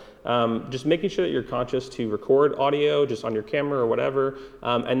 So just making sure that you're conscious to record audio just on your camera or whatever.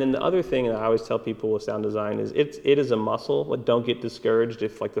 And then the other thing that I always tell people with sound design is it is a muscle. Don't get discouraged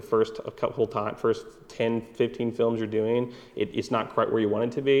if the first 10, 15 films you're doing, it's not quite where you want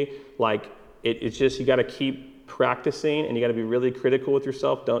it to be. It's just, you got to keep practicing, and you got to be really critical with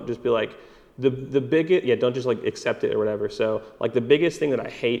yourself. Don't just be don't just accept it or whatever. So the biggest thing that I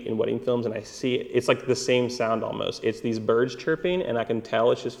hate in wedding films, and I see it's the same sound almost. It's these birds chirping, and I can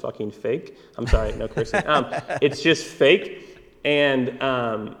tell it's just fucking fake. I'm sorry, no cursing. It's just fake, and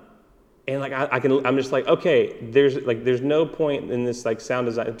I'm just okay. There's no point in this sound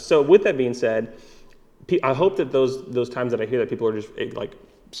design. So with that being said, I hope that those times that I hear that people are just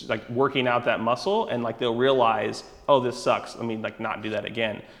working out that muscle, and they'll realize, oh, this sucks, let me not do that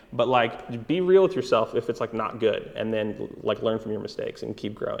again. But be real with yourself if it's not good, and then learn from your mistakes and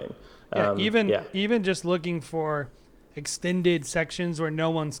keep growing. Even just looking for extended sections where no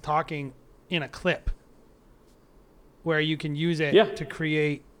one's talking in a clip, where you can use it to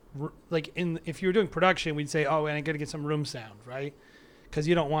create if you were doing production, we'd say, oh, and I got to get some room sound, right? Because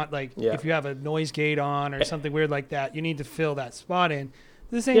you don't want if you have a noise gate on or something weird like that, you need to fill that spot in.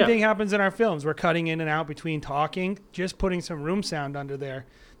 The same thing happens in our films. We're cutting in and out between talking, just putting some room sound under there.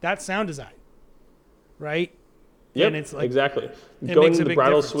 That's sound design, right? Yep, and it's exactly. Going to the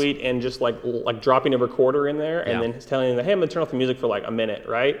bridal suite and just dropping a recorder in there and then telling them, hey, I'm going to turn off the music for a minute,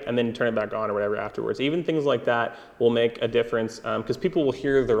 right? And then turn it back on or whatever afterwards. Even things like that will make a difference because people will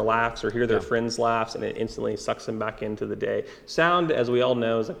hear their laughs or hear their friends' laughs, and it instantly sucks them back into the day. Sound, as we all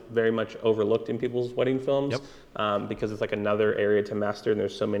know, is very much overlooked in people's wedding films because it's another area to master, and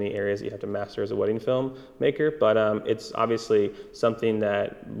there's so many areas that you have to master as a wedding film maker. But it's obviously something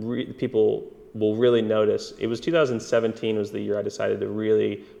that people will really notice. It was 2017 was the year I decided to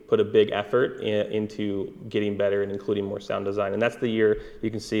really put a big effort into getting better and including more sound design. And that's the year you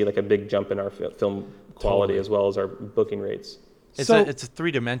can see a big jump in our film quality as well as our booking rates. It's a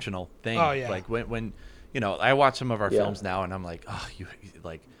three-dimensional thing. Oh, yeah. When I watch some of our films now, and I'm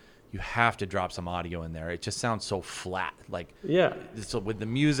you have to drop some audio in there. It just sounds so flat. So with the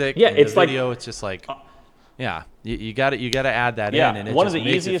music and the video, it's just you got to add that in. And one of the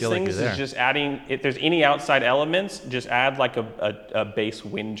easiest things is just adding. If there's any outside elements, just add a bass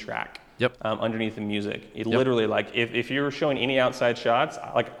wind track. Underneath the music. Literally, if you're showing any outside shots,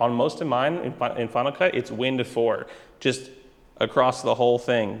 on most of mine in Final Cut, it's wind to 4, just across the whole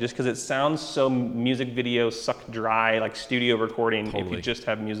thing, just because it sounds so music video suck dry, studio recording. If you just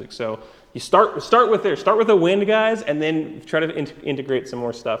have music. So you start with the wind, guys, and then try to integrate some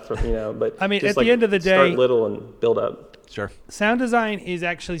more stuff. But I mean, at the end of the day, start little and build up. Sure. Sound design is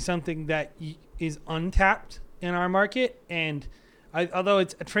actually something that is untapped in our market. And although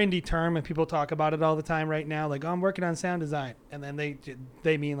it's a trendy term and people talk about it all the time right now, like, oh, I'm working on sound design. And then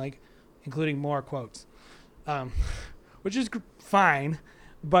they mean like including more quotes, which is fine.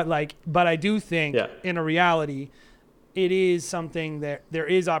 But I do think in a reality, it is something that there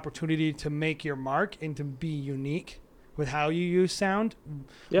is opportunity to make your mark and to be unique with how you use sound,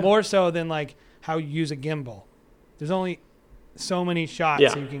 more so than like how you use a gimbal. There's only so many shots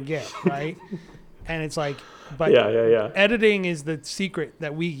you can get, right? And it's like, but editing is the secret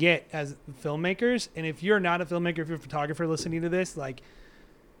that we get as filmmakers. And if you're not a filmmaker, if you're a photographer listening to this, like,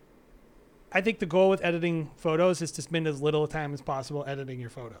 I think the goal with editing photos is to spend as little time as possible editing your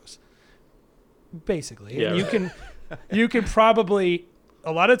photos, basically. And you can probably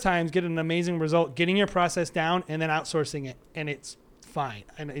a lot of times get an amazing result getting your process down and then outsourcing it, and it's fine.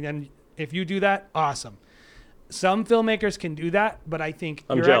 And if you do that, awesome. Some filmmakers can do that, but I think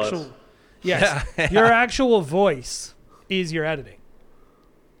your actual voice is your editing,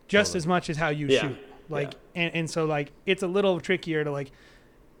 just as much as how you shoot. Like, and so like it's a little trickier to like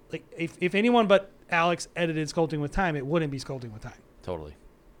if anyone but Alex edited Sculpting with Time, it wouldn't be Sculpting with Time. Totally.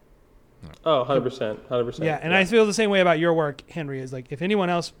 Oh, 100%. Yeah, and I feel the same way about your work, Henry, is like if anyone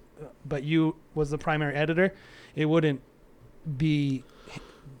else but you was the primary editor, it wouldn't be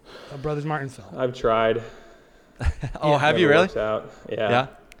a Brothers Martens film. I've tried. Have you really? Out. Yeah.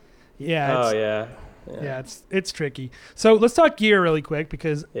 Yeah, it's tricky. So let's talk gear really quick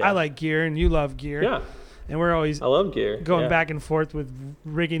because I like gear and you love gear. Yeah. And we're always I love gear. Going back and forth with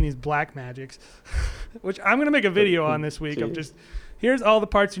rigging these black magics, which I'm going to make a video on this week of just here's all the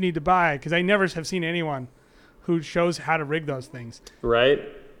parts you need to buy, because I never have seen anyone who shows how to rig those things. Right.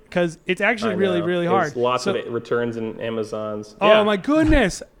 Because it's actually really, really hard. There's lots of returns in Amazons. Oh, my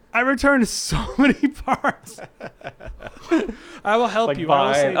goodness. I returned so many parts. I will help you. Shit,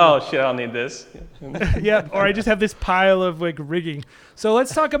 I don't need this. Or I just have this pile of like rigging. So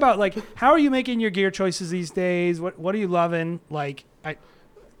let's talk about like how are you making your gear choices these days? What are you loving? Like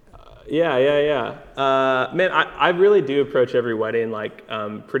Man, I really do approach every wedding like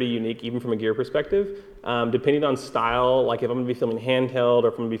pretty unique, even from a gear perspective. Depending on style, like if I'm gonna be filming handheld, or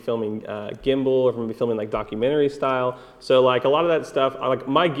if I'm gonna be filming gimbal, or if I'm gonna be filming like documentary style. So like a lot of that stuff, like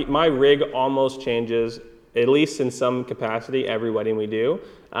my rig almost changes, at least in some capacity, every wedding we do.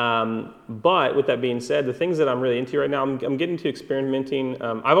 But with that being said, the things that I'm really into right now, I'm getting to experimenting.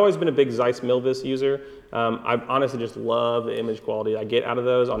 I've always been a big Zeiss Milvis user. I honestly just love the image quality I get out of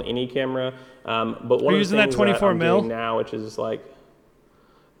those on any camera. But one of the things that 24 I'm mil doing now, which is like,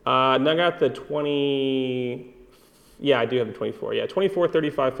 I got the 20. Yeah, I do have the 24. Yeah, 24,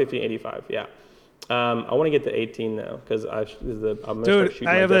 35, 50, 85. Yeah. I want to get the 18 now because I'm going to start shooting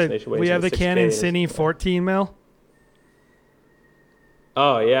my destination waves. We have the Canon Cine 14 mil.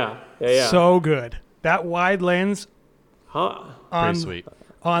 Oh yeah. So good. That wide lens. Pretty sweet.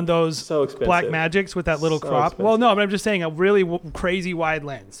 On those Black Magics with that little crop. Expensive. Well, no, but I'm just saying a really crazy wide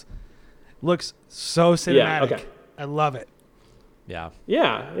lens. Looks so cinematic. Yeah, okay. I love it. Yeah.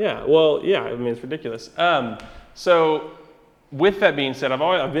 Well, yeah. I mean, it's ridiculous. So, with that being said,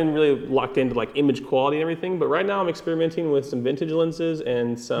 I've been really locked into like image quality and everything. But right now, I'm experimenting with some vintage lenses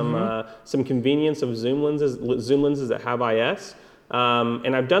and some convenience of zoom lenses that have IS.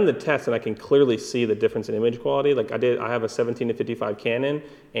 And I've done the test, and I can clearly see the difference in image quality. Like I have a 17-55 Canon,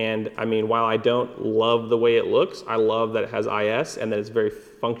 and I mean, while I don't love the way it looks, I love that it has IS and that it's very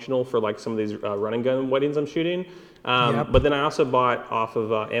functional for like some of these run and gun weddings I'm shooting. But then I also bought off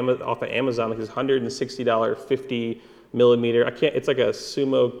of Amazon like this $160 50 millimeter. It's like a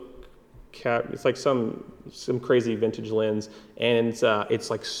Sumo cap. It's like some crazy vintage lens, and it's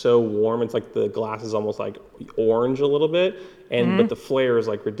like so warm. It's like the glass is almost like orange a little bit, and but the flare is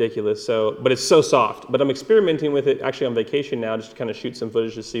like ridiculous. So, but it's so soft. But I'm experimenting with it actually on vacation now, just to kind of shoot some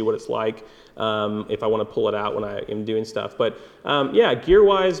footage to see what it's like if I want to pull it out when I am doing stuff. But gear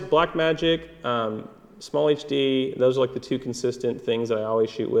wise, Blackmagic. Small HD, those are like the two consistent things that I always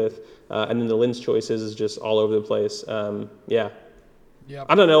shoot with. And then the lens choices is just all over the place. Yep.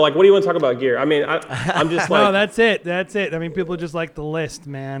 I don't know, like, what do you want to talk about gear? I mean, I'm just like... No, that's it. I mean, people just like the list,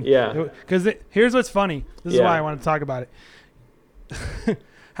 man. Yeah. Because here's what's funny. This is why I want to talk about it.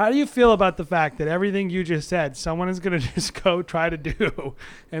 How do you feel about the fact that everything you just said, someone is going to just go try to do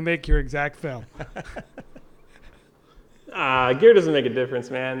and make your exact film? Gear doesn't make a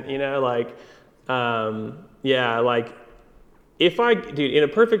difference, man. You know, like... like dude, in a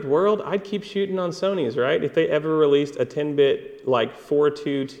perfect world, I'd keep shooting on Sony's, right? If they ever released a 10-bit, like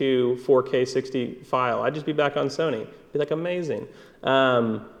 422 4K 60 file, I'd just be back on Sony. Be like, amazing.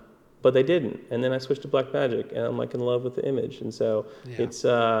 But they didn't. And then I switched to Blackmagic, and I'm like in love with the image. And so it's,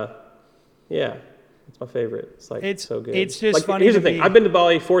 It's my favorite. It's like so good. It's just like, funny. Here's the thing. I've been to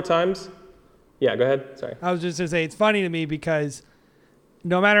Bali 4 times. Yeah, go ahead. Sorry. I was just going to say, it's funny to me because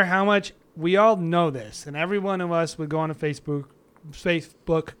no matter how much, we all know this, and every one of us would go on a Facebook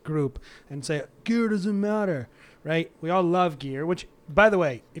group and say, gear doesn't matter, right? We all love gear, which, by the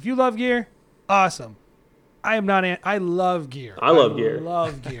way, if you love gear, awesome. I love gear. I love gear.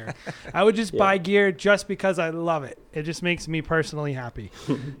 Love gear. I would just buy gear just because I love it. It just makes me personally happy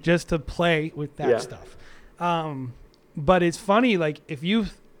just to play with that stuff. But it's funny, like, if you,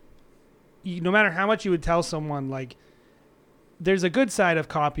 no matter how much you would tell someone, like, there's a good side of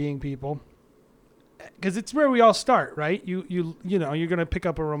copying people because it's where we all start, right? You know, you're going to pick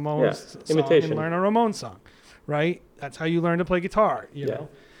up a Ramones song imitation. and learn a Ramones song, right? That's how you learn to play guitar, you know?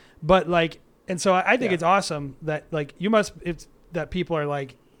 But like, and so I think it's awesome that like that people are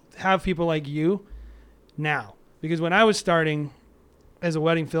like, have people like you now, because when I was starting as a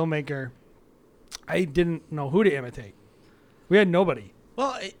wedding filmmaker, I didn't know who to imitate. We had nobody.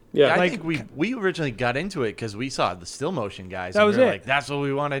 Well, I think we originally got into it because we saw the still motion guys. That was it. Like, that's what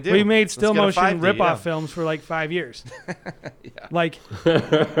we want to do. We made still motion rip-off films for like 5 years. Like,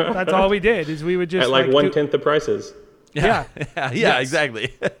 that's all we did is we would just at like 1/10 the prices. Yeah,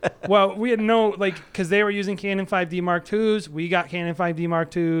 exactly. Well, we had because they were using Canon 5D Mark IIs. We got Canon 5D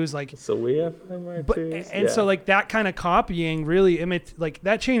Mark IIs. Like, so we have Mark IIs. And so like that kind of copying really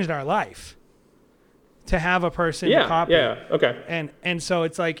that changed our life. To have a person copy. Yeah, okay. And so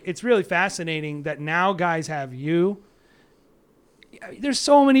it's like, it's really fascinating that now guys have you. There's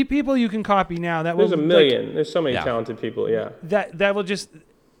so many people you can copy now. There's a million. Like, there's so many talented people, That will just,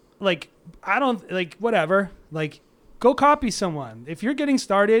 like, I don't, like, whatever. Like, go copy someone. If you're getting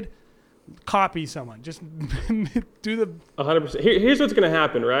started, copy someone. Just do the... 100%. Here's what's going to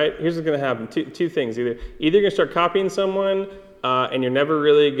happen, right? Here's what's going to happen. Two things. Either you're going to start copying someone... and you're never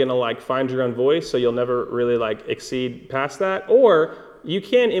really gonna like find your own voice, so you'll never really like exceed past that. Or you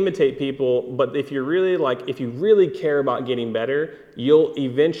can imitate people, but if you really care about getting better, you'll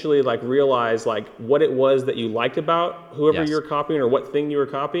eventually like realize like what it was that you liked about whoever you're copying or what thing you were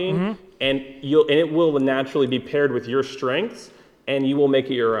copying, and it will naturally be paired with your strengths, and you will make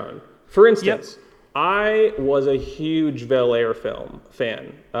it your own. For instance. I was a huge Bel-Air film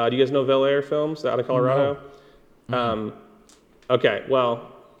fan. Do you guys know Bel-Air Films out of Colorado? No. Okay,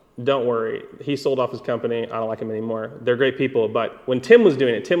 well, don't worry. He sold off his company. I don't like him anymore. They're great people, but when Tim was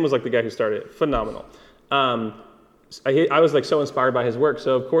doing it, Tim was like the guy who started it. Phenomenal. I was like so inspired by his work.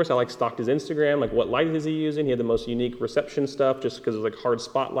 So of course I like stalked his Instagram, like what light is he using? He had the most unique reception stuff just because it was like hard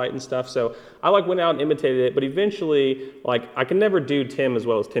spotlight and stuff. So I like went out and imitated it, but eventually like I can never do Tim as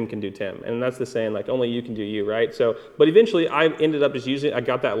well as Tim can do Tim. And that's the saying, like only you can do you, right? So, but eventually I ended up just using, I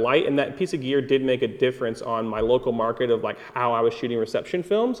got that light, and that piece of gear did make a difference on my local market of like how I was shooting reception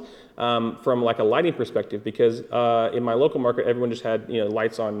films from like a lighting perspective, because in my local market, everyone just had,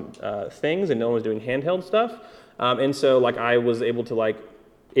 lights on things and no one was doing handheld stuff. And so like I was able to like,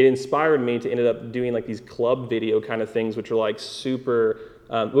 it inspired me to end up doing like these club video kind of things, which are like super,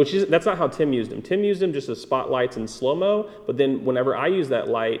 that's not how Tim used them. Tim used them just as spotlights and slow-mo, but then whenever I use that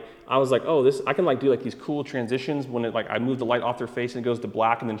light, I was like, oh, I can like do like these cool transitions when it like I move the light off their face and it goes to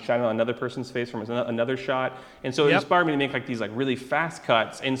black and then shine on another person's face from another shot. And so it inspired me to make like these like really fast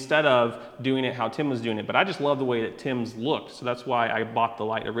cuts instead of doing it how Tim was doing it. But I just love the way that Tim's looked, so that's why I bought the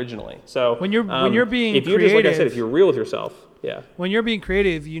light originally. So when you're being if you're creative, just like I said, if you're real with yourself, when you're being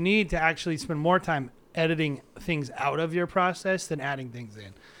creative, you need to actually spend more time editing things out of your process than adding things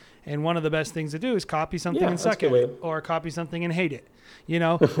in. And one of the best things to do is copy something and suck at it, or copy something and hate it.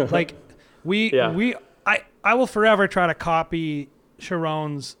 Like I will forever try to copy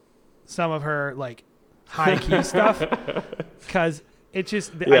Sharon's, some of her like high key stuff, because it's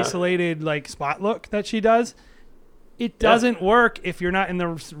just the isolated like spot look that she does. It doesn't work if you're not in the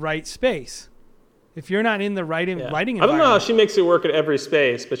right space. If you're not in the lighting environment. I don't know how she makes it work at every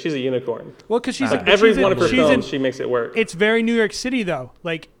space, but she's a unicorn. Well, because she's like every one of her films, she makes it work. It's very New York City though.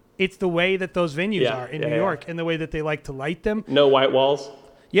 Like it's the way that those venues are in New York, and the way that they like to light them. No white walls.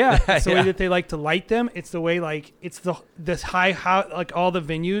 Yeah, it's the way that they like to light them. It's the way like it's this high like all the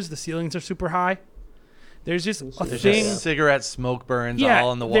venues, the ceilings are super high. There's just a thing. Just cigarette smoke burns all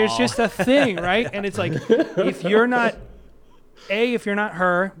on the wall. There's just a thing, right? And it's like if you're not if you're not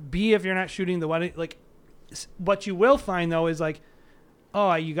her, B, if you're not shooting the wedding, like what you will find though is like,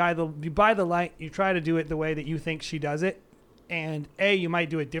 oh, you buy the light, you try to do it the way that you think she does it, and A, you might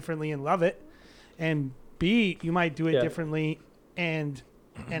do it differently and love it, and B, you might do it differently and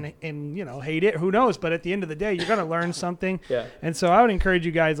hate it. Who knows? But at the end of the day, you're gonna learn something. Yeah. And so I would encourage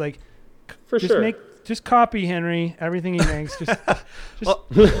you guys, like, Just copy Henry. Everything he makes. Just Well,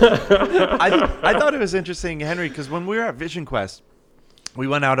 I thought it was interesting, Henry, because when we were at Vision Quest, we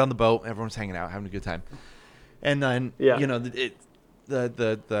went out on the boat. Everyone's hanging out, having a good time. And then, the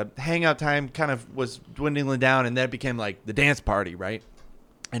hangout time kind of was dwindling down, and then it became like the dance party, right?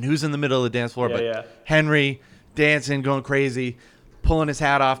 And who's in the middle of the dance floor Henry, dancing, going crazy, pulling his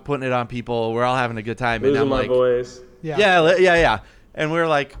hat off, putting it on people. We're all having a good time. Losing and I'm my like, voice. Yeah. And we were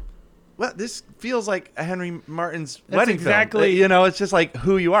like, well, this feels like a Henry Martens wedding exactly. film. You know, it's just like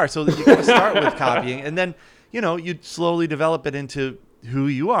who you are. So you got to start with copying, and then, you slowly develop it into who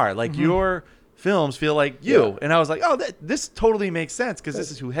you are. Like your films feel like you. Yeah. And I was like, oh, this totally makes sense because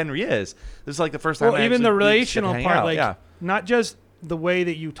this is who Henry is. This is like the first time I even the relational part, out. like not just the way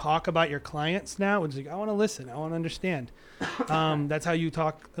that you talk about your clients now. It's like, I want to listen. I want to understand. That's how you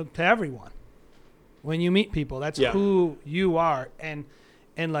talk to everyone. When you meet people, that's who you are. And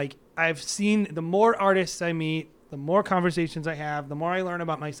like, I've seen the more artists I meet, the more conversations I have, the more I learn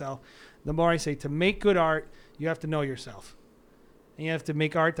about myself, the more I say to make good art, you have to know yourself. And you have to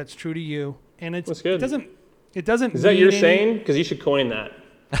make art that's true to you. And that's good. It doesn't Is that your saying? Because you should coin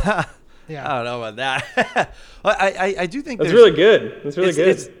that. Yeah. I don't know about that. Well, I do think that's really good. That's really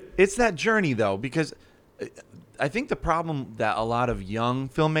good. It's that journey, though, because I think the problem that a lot of young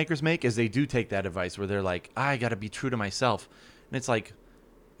filmmakers make is they do take that advice where they're like, I got to be true to myself. And it's like,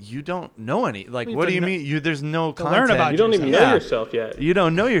 you don't know any. Like, what do you mean? There's no content. Learn about you don't even know yourself yet. You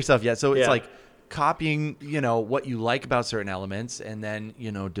don't know yourself yet. So it's like copying, what you like about certain elements and then,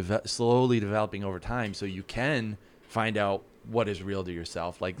 slowly developing over time so you can find out what is real to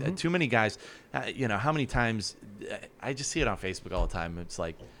yourself. Like too many guys, how many times I just see it on Facebook all the time. It's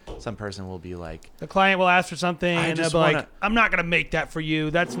like some person will be like, the client will ask for something and they'll be like, I'm not going to make that for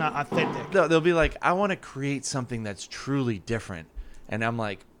you. That's not authentic. No, they'll be like, I want to create something that's truly different. And I'm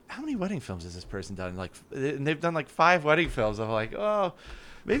like, how many wedding films has this person done? Like, and they've done like 5 wedding films. I'm like, oh,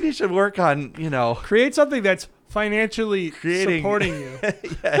 maybe you should work on, create something that's financially supporting you.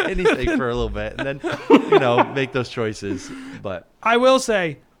 Anything for a little bit, and then make those choices. But I will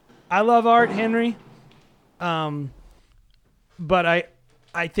say, I love art, Henry. But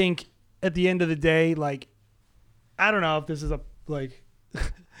I think at the end of the day, like, I don't know if this is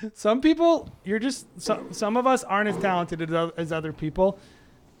some people, some of us aren't as talented as other people,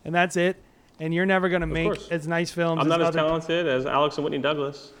 and that's it. And you're never going to make as nice films. I'm not as talented as Alex and Whitney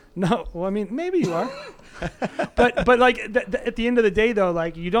Douglas. No, well, I mean, maybe you are. but like at the end of the day, though,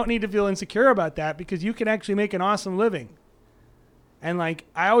 like, you don't need to feel insecure about that because you can actually make an awesome living. And like,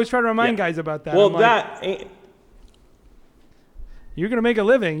 I always try to remind guys about that. Well, you're going to make a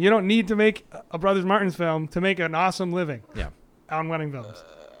living. You don't need to make a Brothers Martens film to make an awesome living. Yeah. On wedding films.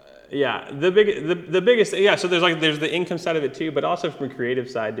 The biggest so there's the income side of it too, but also from a creative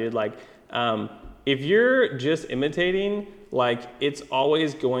side, dude. Like, if you're just imitating, like, it's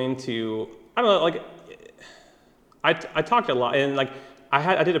always going to, I don't know, like, I talked a lot, and like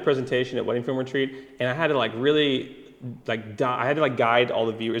I did a presentation at Wedding Film Retreat, and I had to like really I had to like guide all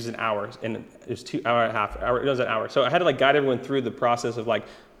the viewers in hours, and it was 2 hour and a half hour. It was an hour, so I had to like guide everyone through the process of like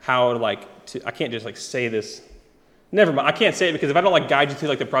how to I can't just like say this. Never mind. I can't say it because if I don't like guide you through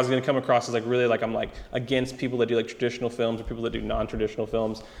like the process, it's gonna come across as like really like I'm like against people that do like traditional films or people that do non-traditional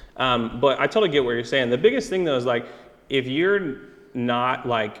films. But I totally get what you're saying. The biggest thing though is like if you're not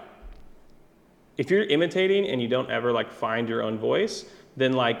like if you're imitating and you don't ever like find your own voice,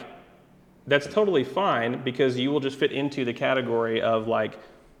 then like that's totally fine because you will just fit into the category of like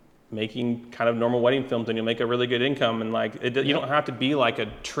making kind of normal wedding films and you'll make a really good income and like you don't have to be like a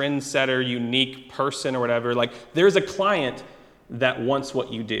trendsetter, unique person or whatever. Like there's a client that wants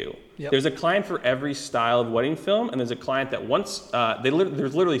what you do. Yep. There's a client for every style of wedding film, and there's a client that wants.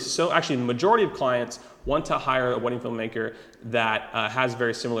 There's literally the majority of clients want to hire a wedding filmmaker that has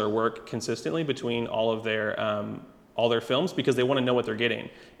very similar work consistently between all their films because they want to know what they're getting.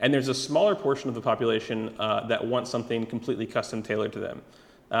 And there's a smaller portion of the population that wants something completely custom tailored to them.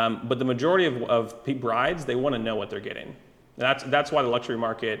 But the majority of brides, they want to know what they're getting. That's why the luxury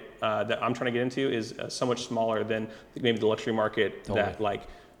market that I'm trying to get into is so much smaller than maybe the luxury market that like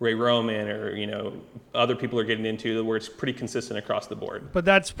Ray Roman or other people are getting into, where it's pretty consistent across the board. But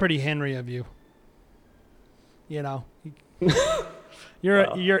that's pretty Henry of you. You're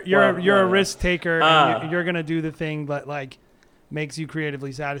a risk taker, and you're gonna do the thing that like makes you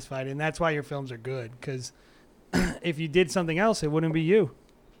creatively satisfied, and that's why your films are good. Because if you did something else, it wouldn't be you.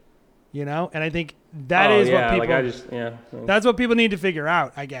 And I think that is what people. That's what people need to figure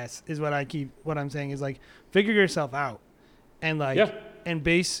out. I guess is what I'm saying is like figure yourself out, and and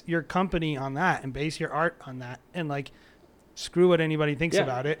base your company on that, and base your art on that, and like screw what anybody thinks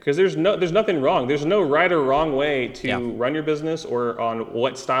about it. Because there's nothing wrong. There's no right or wrong way to run your business or on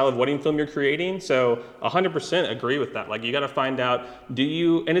what style of wedding film you're creating. So 100% agree with that. Like, you got to find out, and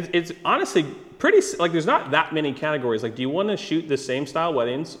it's honestly pretty, like, there's not that many categories. Like, do you want to shoot the same style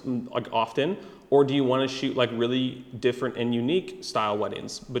weddings like often, or do you want to shoot like really different and unique style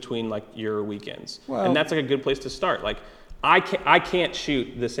weddings between like your weekends? Well, and that's like a good place to start. Like, I can't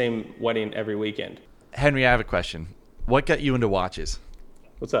shoot the same wedding every weekend. Henry, I have a question. What got you into watches?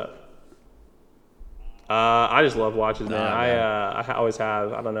 What's up? I just love watches, man. I always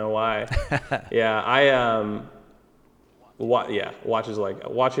have. I don't know why. Watches, like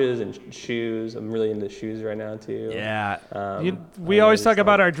watches and shoes. I'm really into shoes right now too. Yeah. We always talk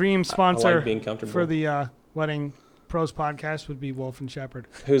about our dream sponsor I like being comfortable. for the Wedding Pros podcast would be Wolf and Shepherd.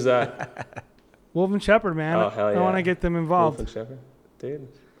 Who's that? Wolf and Shepherd, man. Oh, hell yeah. I want to get them involved. Wolf and Shepherd, dude.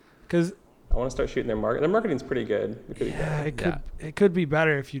 Because I want to start shooting their market. Their marketing's pretty good. It could be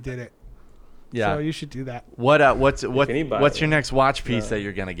better if you did it. Yeah. So you should do that. What's your next watch piece that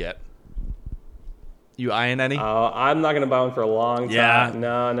you're gonna get? You eyeing any? I'm not gonna buy one for a long time. Yeah.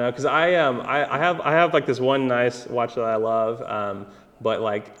 No, because I have like this one nice watch that I love, but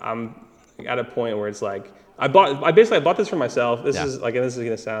like I'm at a point where it's like I bought this for myself. This is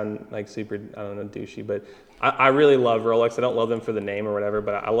gonna sound like super, I don't know, douchey, but I really love Rolex. I don't love them for the name or whatever,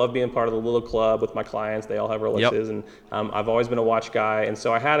 but I love being part of the little club with my clients. They all have Rolexes, and I've always been a watch guy. And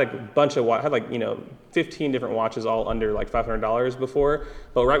so I had a bunch of I had 15 different watches, all under like $500 before.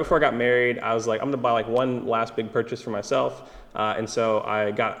 But right before I got married, I was like, I'm gonna buy like one last big purchase for myself. And so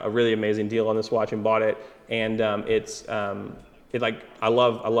I got a really amazing deal on this watch and bought it. And I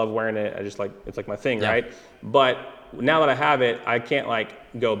love wearing it. I just like, it's like my thing, right? But now that I have it, I can't like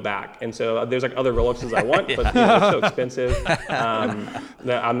go back. And so there's like other Rolexes I want, but they're so expensive that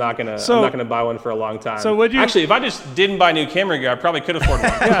I'm not gonna buy one for a long time. So would you actually, if I just didn't buy new camera gear, I probably could afford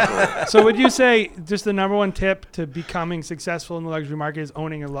one. So would you say just the number one tip to becoming successful in the luxury market is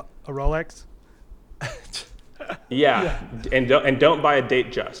owning a Rolex? Yeah. And don't buy a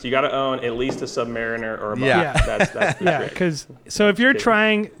date just. You got to own at least a Submariner or above. Yeah. That's the trick. Because if you're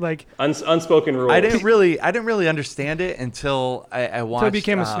trying like unspoken rules. I didn't really understand it until I watched. Until I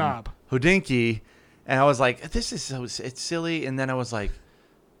became a snob. Houdinki, and I was like, this is it's silly. And then I was like,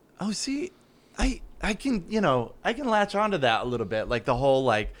 oh, see, I can latch onto that a little bit, like the whole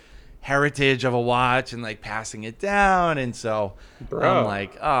like heritage of a watch and like passing it down. And so I'm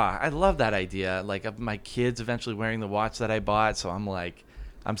like, I love that idea. Like of my kids eventually wearing the watch that I bought. So I'm like,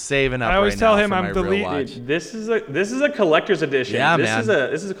 I'm saving up. I always right tell now him for I'm my real deleting. watch. This is a collector's edition. Yeah, this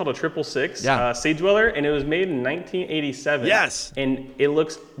man. This is called a 666 Yeah. Sea Dweller, and it was made in 1987. Yes. And it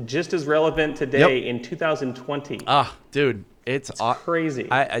looks just as relevant today in 2020. Dude, it's crazy.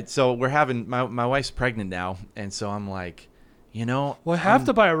 So we're having my wife's pregnant now, and so I'm like, well, I have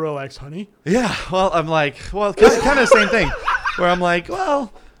to buy a Rolex, honey. Yeah. Well, I'm like, kind of the same thing, where I'm like,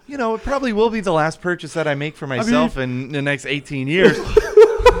 well, it probably will be the last purchase that I make for myself in the next 18 years.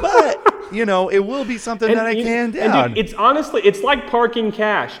 But, it will be something that I can down. And dude, it's like parking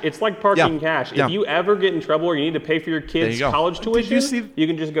cash. It's like parking cash. Yeah. If you ever get in trouble or you need to pay for your kids' college tuition, you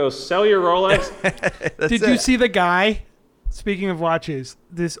can just go sell your Rolex. Did you see the guy, speaking of watches,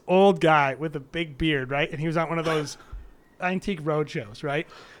 this old guy with a big beard, right? And he was on one of those antique road shows, right?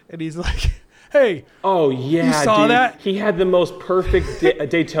 And he's like, hey, oh yeah, you saw that? He had the most perfect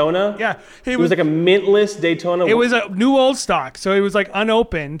Daytona. Yeah, it was like a mintless Daytona. It was a new old stock, so it was like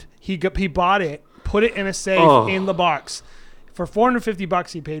unopened. He bought it, put it in a safe in the box for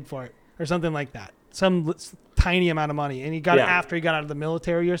 $450. He paid for it or something like that, some tiny amount of money, and he got it after he got out of the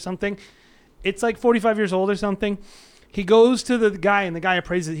military or something. It's like 45 years old or something. He goes to the guy, and the guy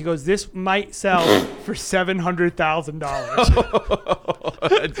appraises it. He goes, this might sell for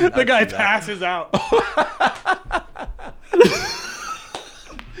 $700,000. The guy passes out.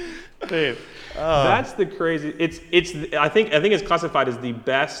 Dude, that's the crazy. I think it's classified as the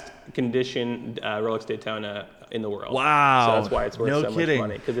best conditioned Rolex Daytona in the world. Wow. So that's why it's worth so much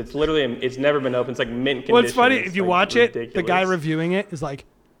money, because it's literally it's never been open. It's like mint condition. Well, it's funny if you watch ridiculous. it. The guy reviewing it is like.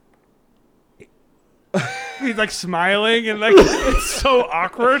 He's like smiling and like it's so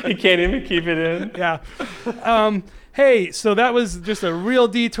awkward. He can't even keep it in. Yeah. Hey, so that was just a real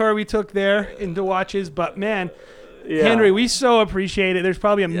detour we took there into watches, but man, Henry, we so appreciate it. There's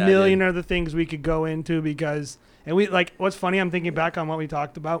probably a million other things we could go into and we like. What's funny? I'm thinking back on what we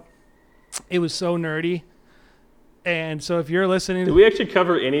talked about. It was so nerdy. And so if you're listening, did we actually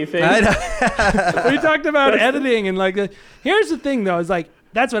cover anything? We talked about editing and like. Here's the thing though, is like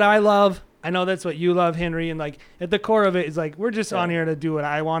that's what I love. I know that's what you love, Henry, and like at the core of it is like we're just on here to do what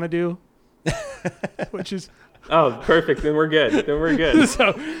I want to do, which is Oh, perfect. Then we're good.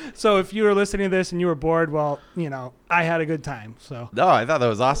 So if you were listening to this and you were bored, well, I had a good time. So No, I thought that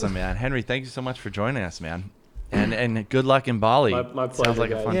was awesome, man. Henry, thank you so much for joining us, man. And good luck in Bali. My pleasure, Sounds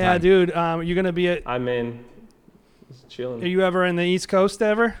like a guys. fun yeah, time. dude, you're gonna be at. I'm in. Just chilling. Are you ever in the East Coast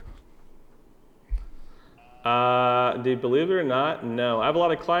ever? Dude, believe it or not, no. I have a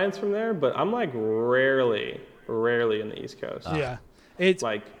lot of clients from there, but I'm like rarely in the East Coast. Yeah, it's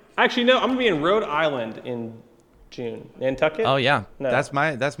Like, actually, no. I'm gonna be in Rhode Island in June. Nantucket. Oh yeah, No. that's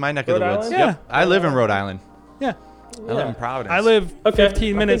my neck of Rhode the woods. Island? Yeah. Yep. I live in Rhode Island. yeah. I live in Providence. I live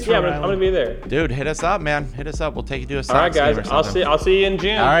 15 minutes from Yeah, Rhode I'm gonna Island. be there. Dude, hit us up, man. Hit us up. We'll take you to a All right, Sox game guys. or I'll something. see you in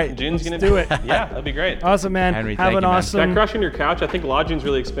June. All right. June's gonna do it. Yeah, that'd be great. Awesome, man. Henry, Have thank an you, man. awesome. Can I crash on your couch? I think lodging's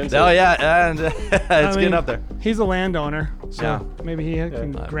really expensive. Oh yeah, and it's getting up there. He's a landowner, so Yeah. maybe he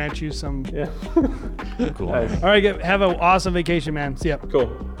can grant you some. Yeah. Cool. Nice. All right, have an awesome vacation, man. See ya. Cool.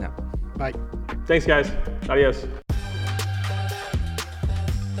 Yeah. Bye. Thanks, guys. Adios.